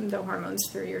 the hormones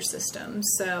through your system.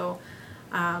 So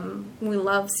we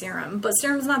love serum. But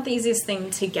serum is not the easiest thing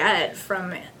to get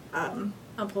from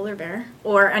a polar bear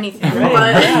or anything.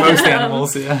 Right. Most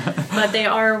animals, yeah. But they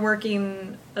are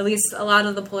working, at least a lot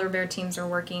of the polar bear teams are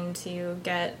working to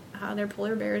get their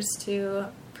polar bears to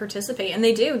participate. And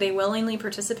they do. They willingly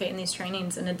participate in these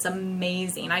trainings, and it's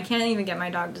amazing. I can't even get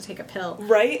my dog to take a pill.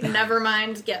 Right. Never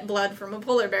mind get blood from a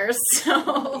polar bear.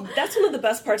 So That's one of the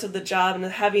best parts of the job, and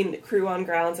having crew on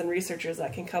grounds and researchers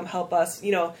that can come help us.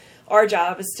 You know, our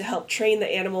job is to help train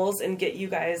the animals and get you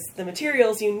guys the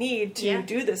materials you need to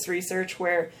do this research,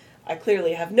 where I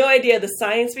clearly have no idea the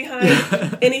science behind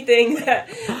anything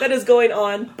that is going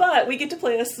on, but we get to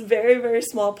play a very, very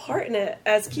small part in it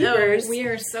as keepers. No, we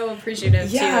are so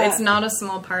appreciative, Yeah. too. It's not a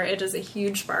small part. It is a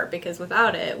huge part, because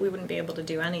without it, we wouldn't be able to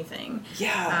do anything.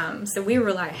 Yeah. So we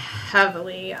rely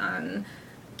heavily on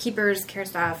keepers, care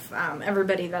staff,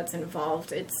 everybody that's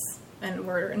involved. And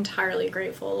we're entirely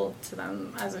grateful to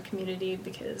them as a community,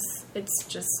 because it's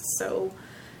just so...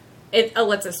 It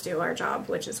lets us do our job,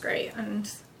 which is great.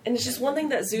 And it's just one thing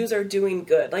that zoos are doing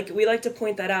good. Like, we like to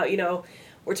point that out. You know,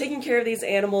 we're taking care of these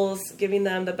animals, giving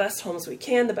them the best homes we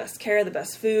can, the best care, the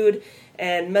best food,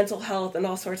 and mental health, and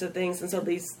all sorts of things. And so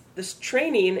this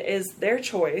training is their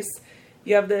choice.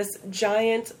 You have this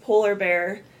giant polar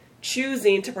bear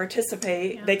choosing to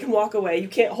participate. Yeah. They can walk away. You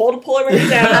can't hold a polar bear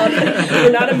down.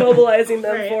 You're not immobilizing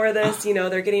them Right. for this. You know,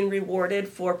 they're getting rewarded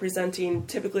for presenting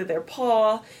typically their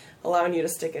paw, allowing you to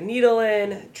stick a needle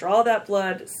in, draw that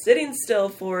blood, sitting still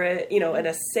for it, you know, in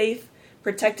a safe,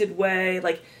 protected way.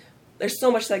 Like, there's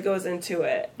so much that goes into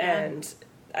it. Yeah. And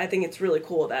I think it's really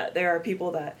cool that there are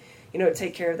people that, you know,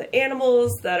 take care of the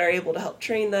animals, that are able to help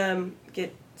train them,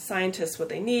 get scientists what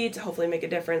they need to hopefully make a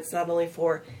difference, not only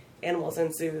for animals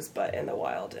in zoos, but in the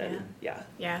wild. And yeah.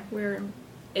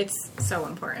 It's so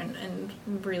important and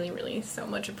really, really so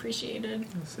much appreciated.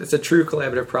 It's a true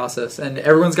collaborative process, and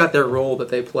everyone's got their role that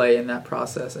they play in that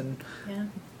process, and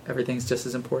everything's just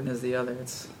as important as the other.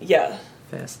 It's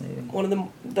fascinating. One of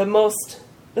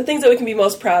the things that we can be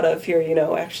most proud of here, you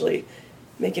know, actually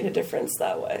making a difference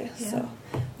that way. Yeah. So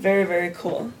very, very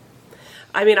cool.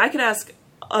 I mean, I could ask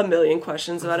a million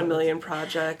questions about a million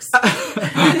projects.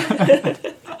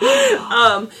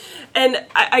 And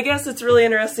I guess it's really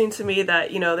interesting to me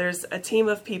that, you know, there's a team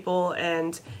of people,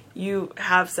 and you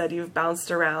have said you've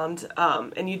bounced around,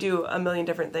 and you do a million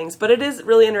different things. But it is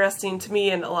really interesting to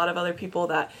me and a lot of other people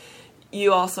that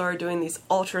you also are doing these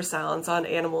ultrasounds on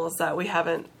animals that we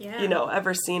haven't, you know,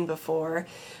 ever seen before.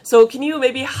 So can you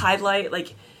maybe highlight,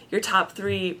 like, your top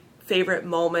 3 favorite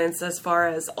moments as far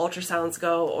as ultrasounds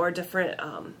go, or different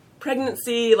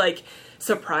pregnancy, like,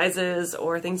 surprises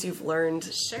or things you've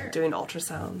learned doing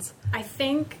ultrasounds? I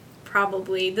think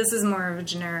probably, this is more of a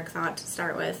generic thought to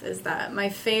start with, is that my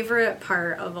favorite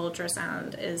part of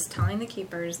ultrasound is telling the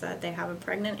keepers that they have a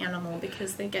pregnant animal,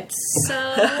 because they get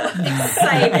so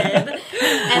excited.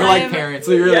 And We're like parents.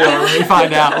 We really are when we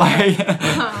find out. Like,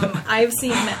 I've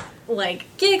seen like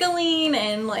giggling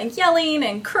and like yelling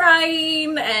and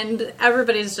crying, and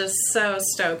everybody's just so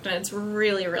stoked, and it's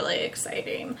really, really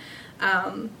exciting.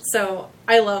 So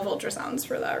I love ultrasounds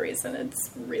for that reason. It's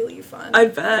really fun. I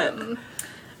bet.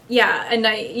 Yeah, and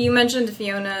you mentioned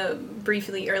Fiona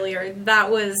briefly earlier. That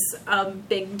was a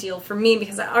big deal for me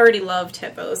because I already loved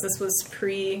hippos. This was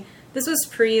pre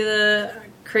the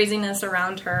craziness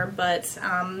around her, but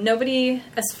nobody,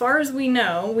 as far as we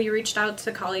know, we reached out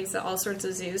to colleagues at all sorts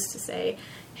of zoos to say,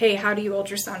 hey, how do you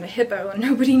ultrasound a hippo? And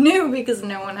nobody knew because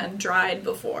no one had tried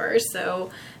before.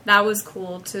 So that was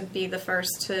cool to be the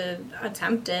first to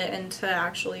attempt it and to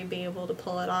actually be able to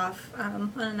pull it off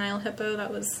on a Nile hippo.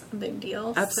 That was a big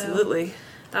deal. Absolutely. So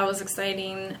that was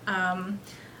exciting.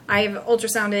 I've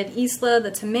ultrasounded Isla,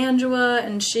 the Tamandua,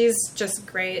 and she's just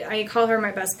great. I call her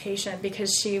my best patient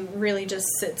because she really just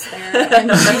sits there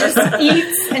and she just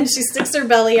eats and she sticks her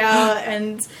belly out,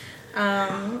 and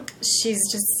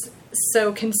she's just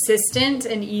so consistent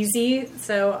and easy.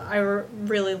 So I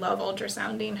really love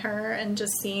ultrasounding her and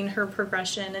just seeing her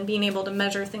progression and being able to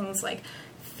measure things like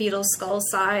fetal skull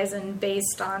size, and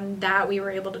based on that, we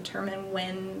were able to determine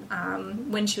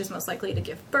when she was most likely to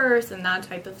give birth and that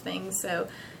type of thing. So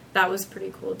that was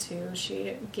pretty cool too.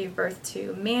 She gave birth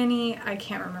to Manny. I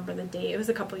can't remember the date. It was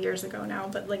a couple years ago now,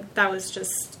 but like that was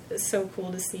just so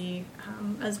cool to see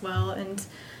as well. And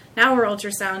now we're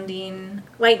ultrasounding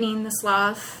Lightning the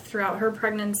sloth throughout her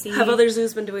pregnancy. Have other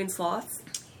zoos been doing sloths?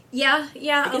 Yeah.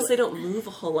 I guess they don't move a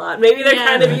whole lot. Maybe they're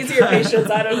kind of easier patients.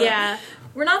 I don't know. Yeah.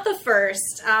 We're not the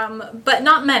first, but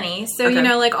not many. So, Okay. you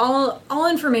know, like all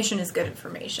information is good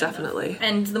information. Definitely.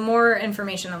 And the more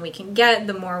information that we can get,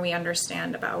 the more we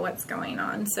understand about what's going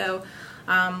on. So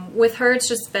with her, it's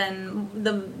just been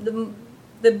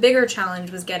the bigger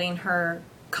challenge was getting her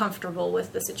comfortable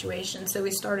with the situation. So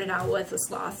we started out with a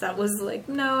sloth that was like,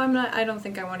 no, I don't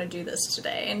think I want to do this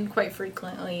today. And quite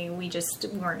frequently we just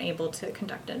weren't able to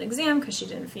conduct an exam because she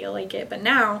didn't feel like it. But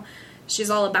now she's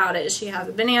all about it. She has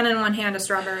a banana in one hand, a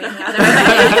strawberry in the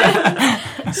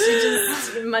other. She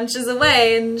just munches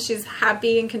away and she's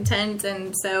happy and content.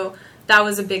 And so that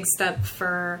was a big step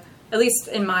for, at least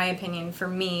in my opinion, for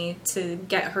me to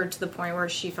get her to the point where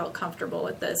she felt comfortable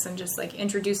with this, and just like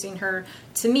introducing her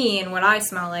to me and what I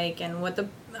smell like and what the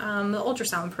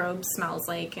ultrasound probe smells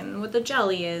like and what the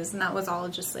jelly is. And that was all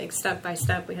just like step by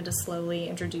step. We had to slowly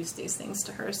introduce these things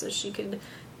to her so she could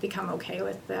become okay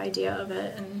with the idea of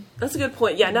it. And that's a good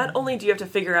point. Yeah, not only do you have to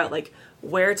figure out like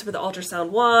where to put the ultrasound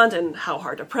wand and how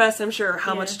hard to press, I'm sure,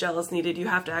 how much gel is needed, you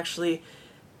have to actually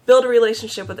build a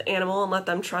relationship with the animal and let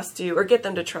them trust you, or get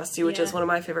them to trust you, which is one of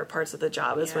my favorite parts of the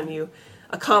job, is when you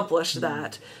accomplish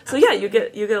that. So you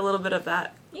get a little bit of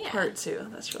that part too.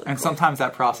 That's really and cool. sometimes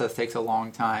that process takes a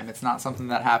long time. It's not something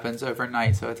that happens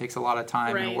overnight, so it takes a lot of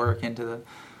time and work into the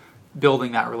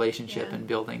building that relationship and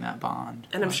building that bond.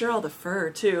 And I'm sure all the fur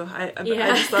too. I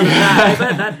just thought of that. I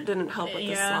bet that didn't help with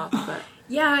the sloth. But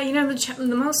yeah, you know,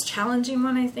 the most challenging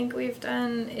one I think we've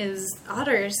done is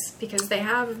otters, because they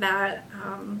have that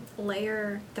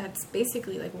layer that's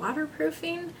basically like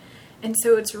waterproofing. And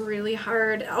so it's really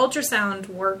hard. Ultrasound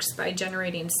works by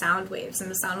generating sound waves, and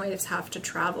the sound waves have to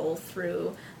travel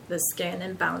through the skin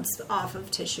and bounce off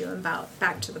of tissue and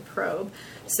back to the probe.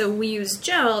 So we use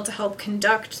gel to help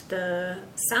conduct the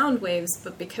sound waves,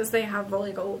 but because they have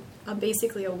like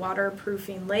basically a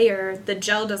waterproofing layer, the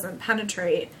gel doesn't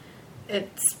penetrate.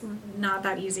 It's not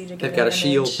that easy to get. They've got a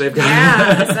shield. They've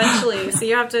got essentially. So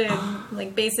you have to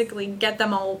like basically get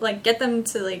them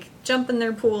to like jump in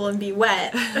their pool and be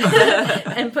wet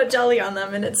and put jelly on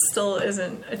them, and it still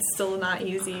isn't. It's still not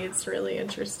easy. It's really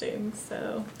interesting.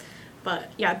 So,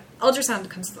 but yeah, ultrasound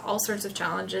comes with all sorts of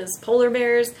challenges. Polar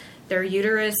bears, their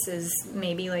uterus is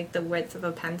maybe like the width of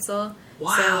a pencil.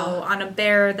 Wow. So on a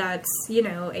bear that's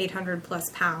 800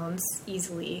 plus pounds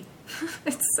easily.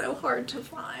 It's so hard to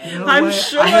find. No I'm way.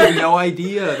 sure. I had no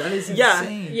idea. That is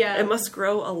insane. Yeah. It must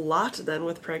grow a lot then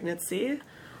with pregnancy.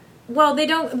 Well, they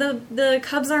don't. The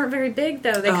cubs aren't very big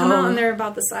though. They come out and they're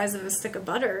about the size of a stick of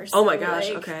butter. So oh my gosh!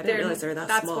 Okay, I didn't realize they were that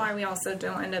that's small. That's why we also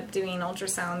don't end up doing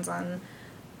ultrasounds on.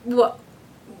 Well,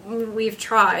 we've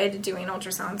tried doing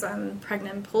ultrasounds on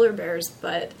pregnant polar bears,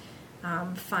 but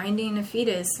finding a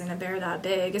fetus in a bear that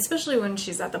big, especially when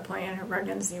she's at the point in her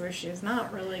pregnancy where she's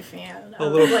not really a fan A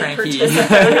of little like, cranky.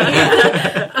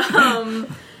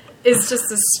 is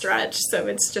just a stretch. So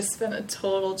it's just been a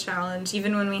total challenge.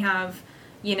 Even when we have,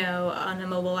 an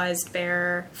immobilized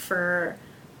bear for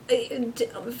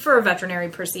a veterinary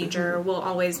procedure, we'll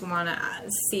always want to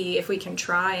see if we can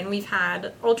try. And we've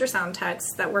had ultrasound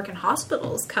techs that work in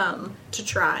hospitals come to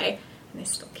try, and they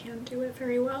still can't do it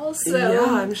very well. So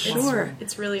yeah, I'm sure.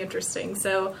 It's really interesting.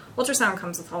 So ultrasound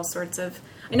comes with all sorts of,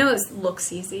 I know it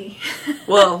looks easy.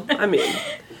 Well, I mean,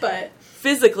 but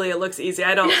physically it looks easy.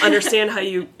 I don't understand how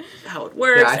it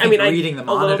works. Yeah, I think mean, reading the a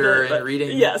little monitor bit, and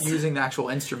reading, yes. using the actual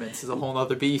instruments is a whole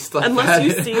other beast. Like Unless that.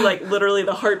 you see like literally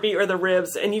the heartbeat or the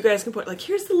ribs, and you guys can put like,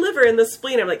 here's the liver and the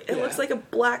spleen. I'm like, it looks like a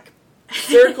black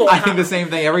circle. I think the same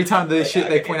thing. Every time they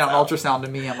point out an ultrasound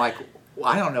to me, I'm like,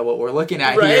 well, I don't know what we're looking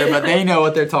at here, but they know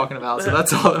what they're talking about, so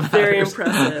that's all that matters. Very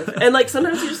impressive. And like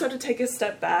sometimes you just have to take a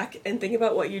step back and think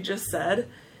about what you just said,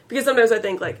 because sometimes I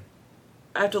think like,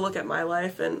 I have to look at my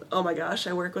life and, oh my gosh,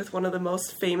 I work with one of the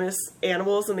most famous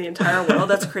animals in the entire world.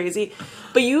 That's crazy.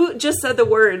 But you just said the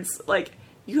words, like,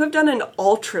 you have done an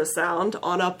ultrasound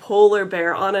on a polar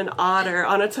bear, on an otter,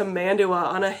 on a tamandua,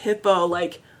 on a hippo.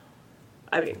 Like,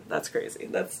 I mean, that's crazy.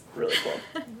 That's really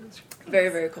cool. Very,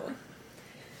 very cool.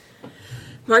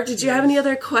 Mark, did you have any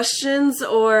other questions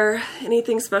or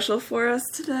anything special for us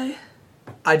today?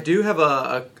 I do have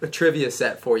a trivia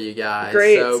set for you guys.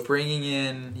 Great. So bringing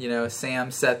in, Sam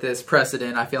set this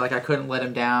precedent. I feel like I couldn't let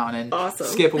him down and Awesome.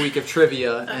 skip a week of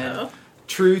trivia. And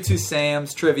true to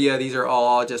Sam's trivia, these are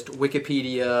all just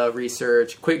Wikipedia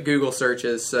research, quick Google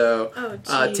searches, so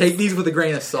geez. take these with a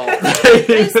grain of salt. I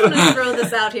just want to throw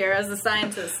this out here as a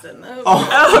scientist. And,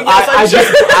 I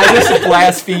just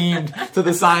blasphemed to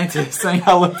the scientists saying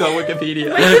I looked up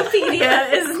Wikipedia.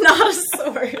 Wikipedia is not a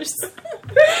source.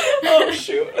 Oh,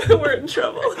 shoot. We're in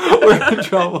trouble. We're in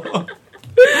trouble.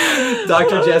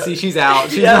 Dr. Jessie, she's out.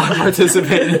 She's not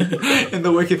participating in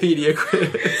the Wikipedia quiz.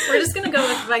 We're just going to go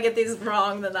with if I get these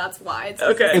wrong, then that's why. It's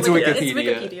Okay. It's Wikipedia.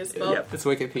 It's Wikipedia's fault. Yep. It's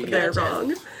Wikipedia. They're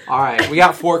wrong. All right, we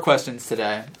got 4 questions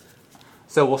today.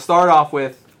 So we'll start off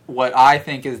with what I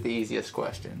think is the easiest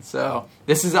question. So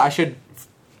this is, I should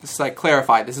just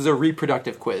clarify, this is a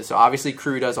reproductive quiz. So obviously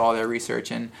Crew does all their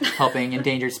research in helping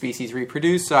endangered species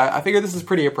reproduce. So I figure this is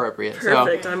pretty appropriate.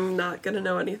 Perfect. I'm not going to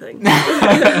know anything.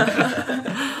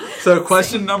 So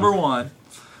question number 1.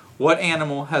 What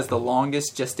animal has the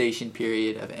longest gestation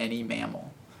period of any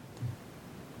mammal?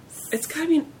 It's got to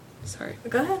be... Sorry.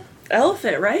 Go ahead.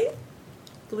 Elephant, right?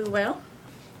 Blue whale?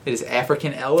 It is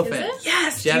African elephant. Is it?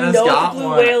 Yes. Jenna's do you know got what the blue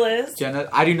one. whale is? Jenna,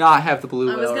 I do not have the blue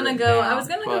whale. I was gonna written go. down, I was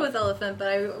gonna but go with elephant, but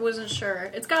I wasn't sure.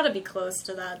 It's got to be close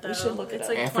to that, though. We should look it it's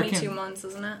up. like African- 22 months,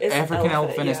 isn't it? It's African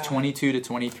elephant is yeah. 22 to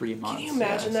 23 months. Can you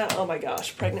imagine yes. that? Oh my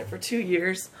gosh, pregnant for 2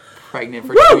 years. Pregnant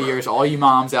for 2 years, all you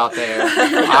moms out there.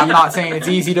 I'm not saying it's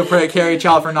easy to carry a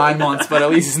child for 9 months, but at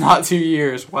least it's not 2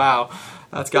 years. Wow,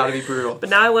 that's got to be brutal. But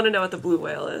now I want to know what the blue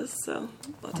whale is, so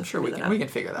I'm sure we can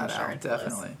figure that sure out, it's close.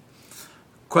 definitely.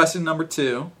 Question number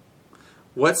 2.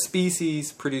 What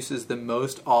species produces the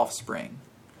most offspring?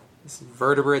 This is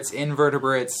vertebrates,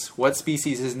 invertebrates. What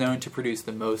species is known to produce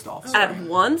the most offspring? At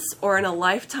once or in a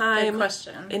lifetime? Good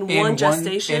question. In one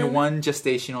gestation? In one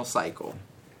gestational cycle.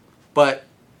 But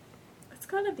It's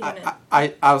got to be in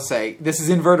it. I'll say, this is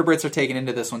invertebrates are taken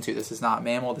into this one too. This is not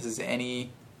mammal. This is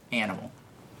any animal.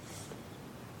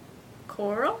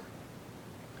 Coral?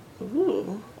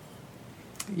 Ooh.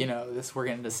 You know, we're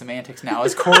getting into semantics now.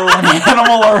 Is coral an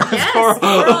animal or is Yes, coral?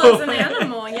 coral is an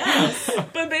animal. Yes.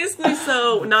 But basically,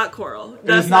 so not coral. It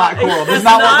is not coral. That's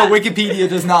not what the Wikipedia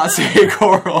does not say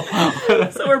coral.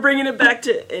 So we're bringing it back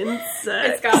to insects.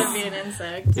 It's got to be an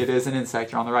insect. It is an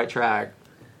insect. You're on the right track.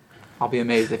 I'll be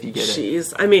amazed if you get it.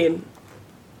 Jeez, I mean,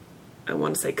 I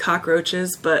want to say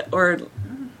cockroaches, but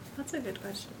That's a good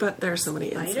question. there are so many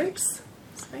Spiders? insects.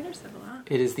 Spiders have a lot.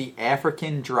 It is the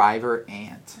African driver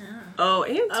ant. Oh,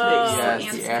 ants Oh, makes Yes, sense.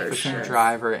 ants the for African sure.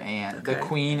 driver ant. The Okay.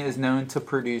 queen is known to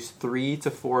produce 3 to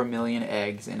 4 million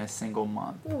eggs in a single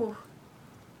month, Ooh.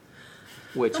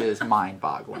 which is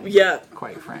mind-boggling. Yeah.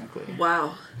 Quite frankly.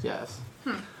 Wow. Yes.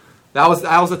 That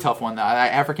was a tough one though.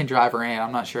 That African driver ant.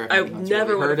 I'm not sure if I anyone's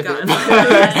never really would have heard of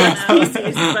gotten it.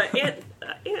 species, but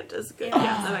ant is good.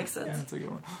 Yeah, that makes Yeah, sense. that's a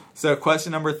good one. So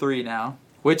question number 3 now.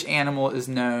 Which animal is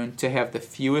known to have the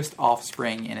fewest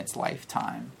offspring in its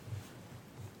lifetime?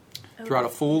 Throughout a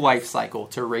full life cycle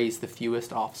to raise the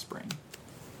fewest offspring.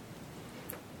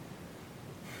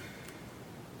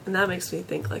 And that makes me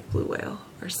think like blue whale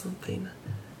or something.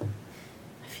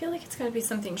 I feel like it's got to be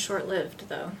something short-lived,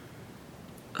 though.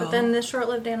 But Oh. then the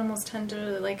short-lived animals tend to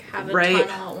have a Right.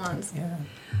 ton all at once. Yeah.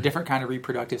 Different kind of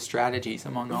reproductive strategies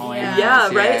among all Yeah. animals.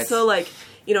 Yeah, right? it's- So, like,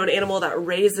 an animal that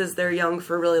raises their young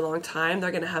for a really long time,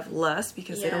 they're going to have less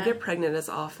because they don't Yeah. get pregnant as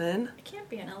often. It can't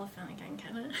be an elephant again,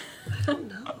 can it? I don't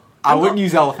know. I wouldn't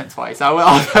use elephant twice.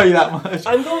 I'll tell you that much.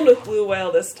 I'm going with blue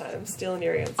whale this time, stealing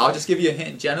your answer. I'll just give you a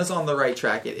hint. Jenna's on the right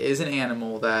track. It is an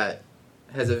animal that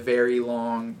has a very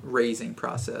long raising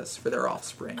process for their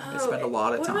offspring. They spend a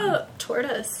lot of time. What about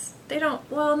tortoise? They don't.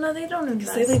 Well, no, they don't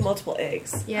Because they invest. lay multiple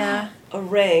eggs. Yeah.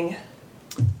 Orang.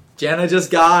 Jenna just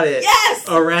got it. Yes!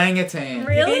 Orangutan.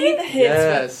 Really? You gave me the hints,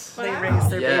 Yes. but they Wow. raise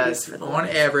their babies Yes. for the On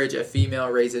life. average, a female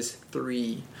raises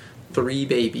three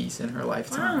babies in her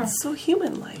lifetime. Wow. It's so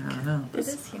human-like. I don't know. It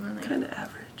is human. Kind of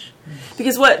average.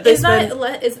 Because what they Is spend...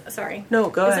 that sorry? No,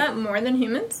 go Is ahead. that more than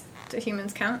humans? Do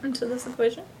humans count into this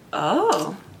equation?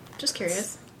 Oh. Just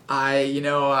curious. I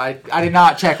did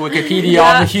not check Wikipedia Yeah.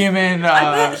 on the human.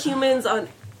 I bet humans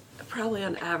probably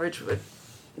on average would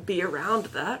be around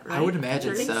that, right? I would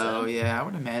imagine think so. so. Yeah, I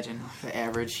would imagine the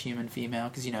average human female,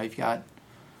 because you've got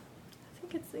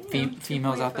I think it's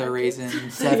females out there 2.5 raising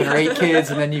kids. 7 or 8 kids,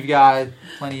 and then you've got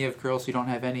plenty of girls who don't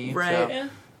have any. Right. So, Yeah.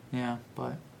 yeah,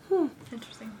 but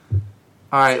Interesting.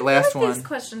 all right, last These one.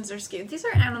 questions are skewed. These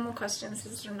are animal questions.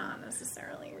 These are not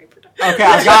necessarily reproductive. Okay,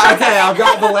 I've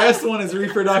got the last one is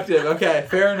reproductive. Okay,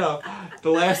 fair enough. The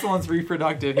last one's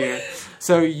reproductive here.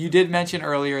 So you did mention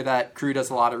earlier that Crew does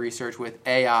a lot of research with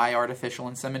AI, artificial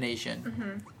insemination.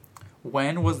 Mm-hmm.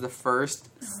 When was the first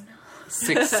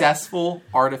successful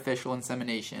artificial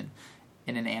insemination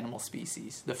in an animal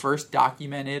species? The first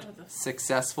documented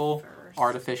successful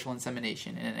artificial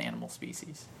insemination in an animal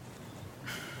species.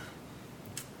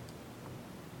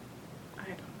 I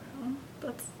don't know.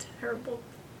 That's a terrible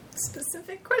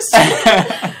specific question.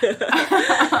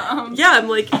 Yeah, I'm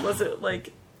like, was it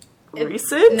like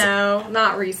recent? No,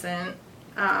 not recent.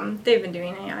 They've been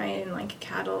doing AI in like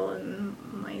cattle and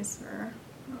mice for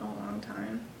a long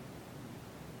time.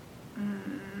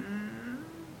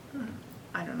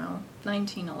 I don't know.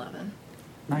 1911.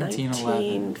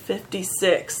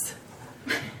 1956.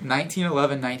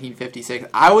 1911, 1956.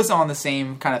 I was on the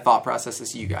same kind of thought process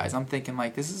as you guys. I'm thinking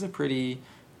like this is a pretty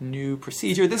new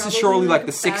procedure. This is surely like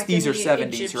the 60s or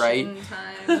 70s, right?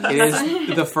 It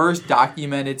is the first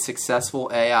documented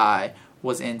successful AI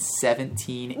was in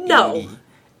 1780. No.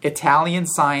 Italian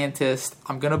scientist,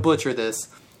 I'm going to butcher this,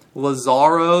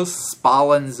 Lazzaro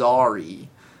Spallanzani.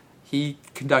 He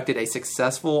conducted a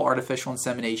successful artificial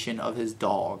insemination of his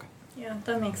dog Yeah,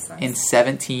 that makes sense. in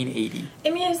 1780. I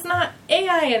mean, it's not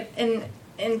AI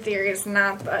in theory. It's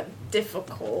not that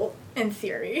difficult in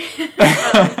theory.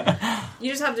 You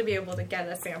just have to be able to get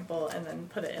a sample and then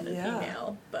put it in a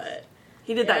female. But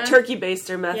He did that turkey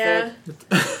baster method.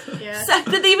 yeah.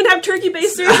 Did they even have turkey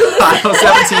basters? I don't know,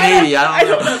 1780. I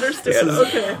don't understand.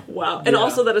 Okay. Wow. And Yeah.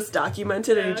 also that it's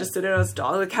documented and he just did it on his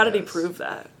dog. Like, how did he prove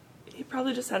that? He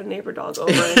probably just had a neighbor dog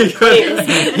over and claims that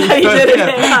he did it in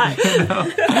AI.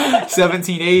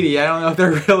 1780. I don't know if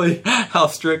they're really how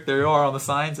strict they are on the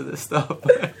science of this stuff.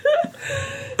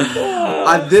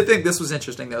 I did think this was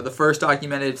interesting, though. The first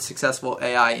documented successful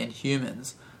AI in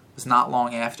humans was not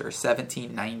long after,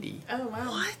 1790. Oh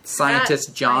wow. What?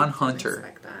 Scientist John I didn't Hunter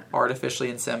expect that.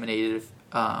 artificially inseminated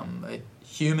a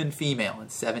human female in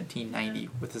 1790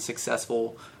 with a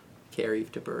successful carry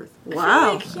to birth. I Wow.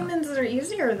 feel like humans are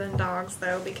easier than dogs,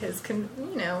 though, because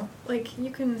like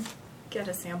you can get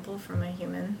a sample from a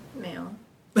human male.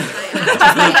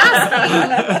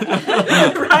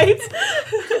 Right?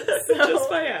 Just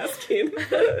by asking.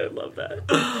 I love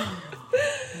that.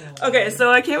 Okay,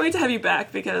 so I can't wait to have you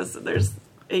back because there's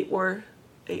 800,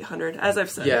 as I've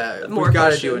said. Yeah, more we've got to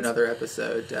questions. do another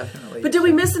episode, definitely. But did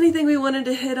we miss anything we wanted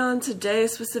to hit on today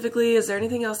specifically? Is there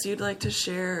anything else you'd like to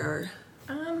share? Or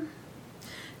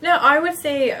No, I would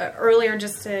say earlier,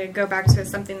 just to go back to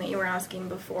something that you were asking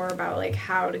before about like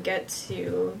how to get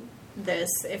to this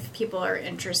if people are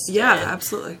interested. yeah,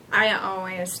 absolutely. I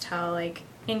always tell like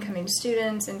incoming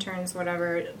students, interns,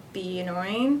 whatever, be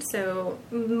annoying. So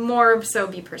more so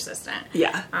be persistent.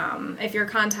 Yeah. If you're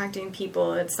contacting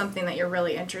people, it's something that you're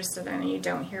really interested in and you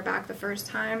don't hear back the first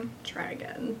time, try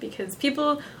again. Because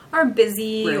people are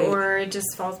busy Right. or it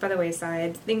just falls by the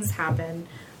wayside. Things happen.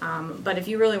 But if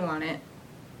you really want it,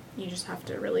 you just have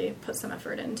to really put some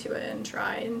effort into it and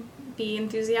try and be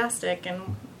enthusiastic.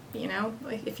 And,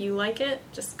 like, if you like it,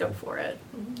 just go for it.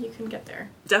 You can get there.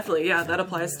 Definitely, yeah. That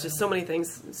applies to so many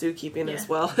things, zookeeping Yeah, as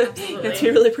well. absolutely. You have to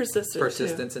be really persistent.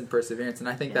 Persistence and perseverance. And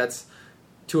I think that's,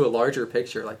 to a larger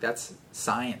picture, like that's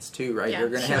science too, right? Yeah. You're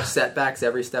going to have setbacks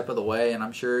every step of the way. And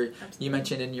I'm sure Absolutely. you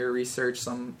mentioned in your research,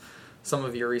 some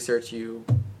of your research, you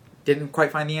didn't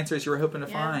quite find the answers you were hoping to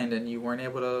Yeah. find and you weren't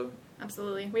able to.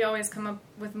 Absolutely. We always come up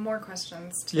with more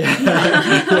questions. Yeah.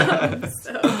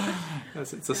 So,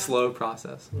 It's a slow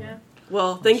process. yeah.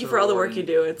 Well, thank you sure for all the we'll work you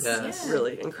do. It's Yes.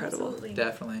 really incredible. Absolutely.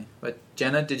 Definitely. But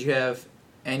Jenna, did you have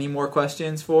any more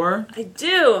questions for her? I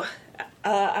do.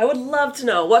 I would love to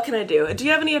know, what can I do? Do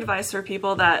you have any advice for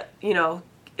people that,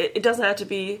 it doesn't have to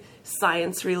be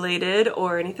science related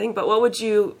or anything, but what would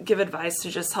you give advice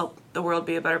to just help the world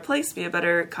be a better place, be a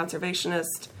better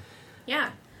conservationist?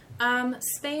 Yeah.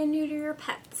 Spay and neuter your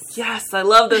pets. Yes, I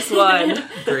love this one.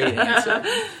 Great answer.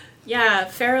 Yeah,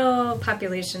 feral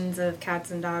populations of cats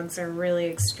and dogs are really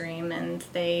extreme, and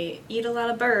they eat a lot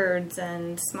of birds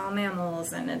and small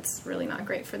mammals, and it's really not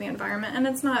great for the environment, and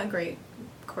it's not a great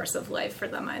course of life for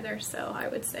them either. So I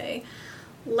would say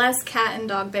less cat and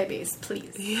dog babies,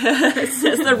 please. Yes,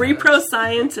 as the repro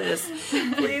scientist,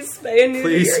 please spay and neuter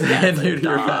Please your spay cats and neuter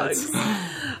your dogs.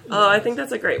 cats. Oh, I think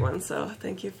that's a great one. So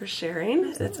thank you for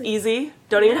sharing. It's easy.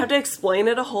 Don't even have to explain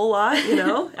it a whole lot,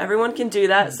 Everyone can do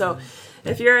that. So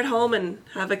if you're at home and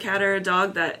have a cat or a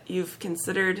dog that you've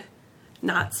considered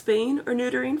not spaying or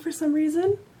neutering for some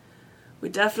reason, we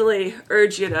definitely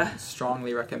urge you to.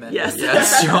 Strongly recommend Yes. it.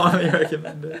 Yes, strongly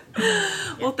recommend it.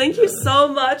 Well, thank you so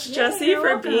much, Jessie, you're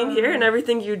for being welcome. here and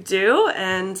everything you do.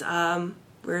 And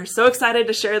we're so excited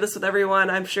to share this with everyone.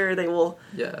 I'm sure they will.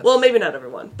 Yes. Well, maybe not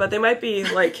everyone, but they might be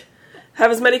have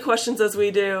as many questions as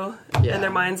we do, Yeah. and their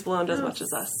minds blown as much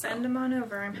as us. Send them on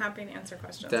over. I'm happy to answer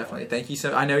questions. Definitely. always. Thank you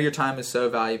so. I know your time is so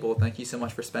valuable. Thank you so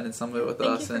much for spending some of it with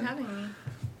Thank us. you for And having me.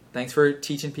 thanks for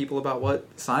teaching people about what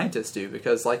scientists do,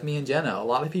 because like me and Jenna, a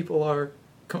lot of people are.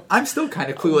 I'm still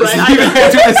kind of clueless Right, even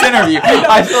after this interview.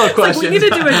 I still have questions. Like we need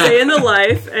to do a day in the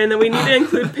life, and then we need to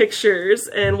include pictures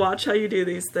and watch how you do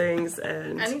these things.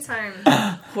 And Anytime.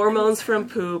 hormones from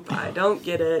poop, I don't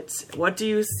get it. What do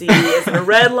you see? Is it a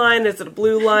red line? Is it a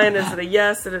blue line? Is it a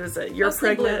yes? Is it you're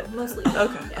Mostly pregnant? blue. Mostly blue.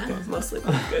 Okay, Yeah. okay, mostly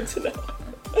blue. Good to know.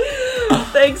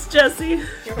 Thanks, Jesse.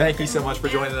 Thank you so much for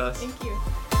joining us. Thank you.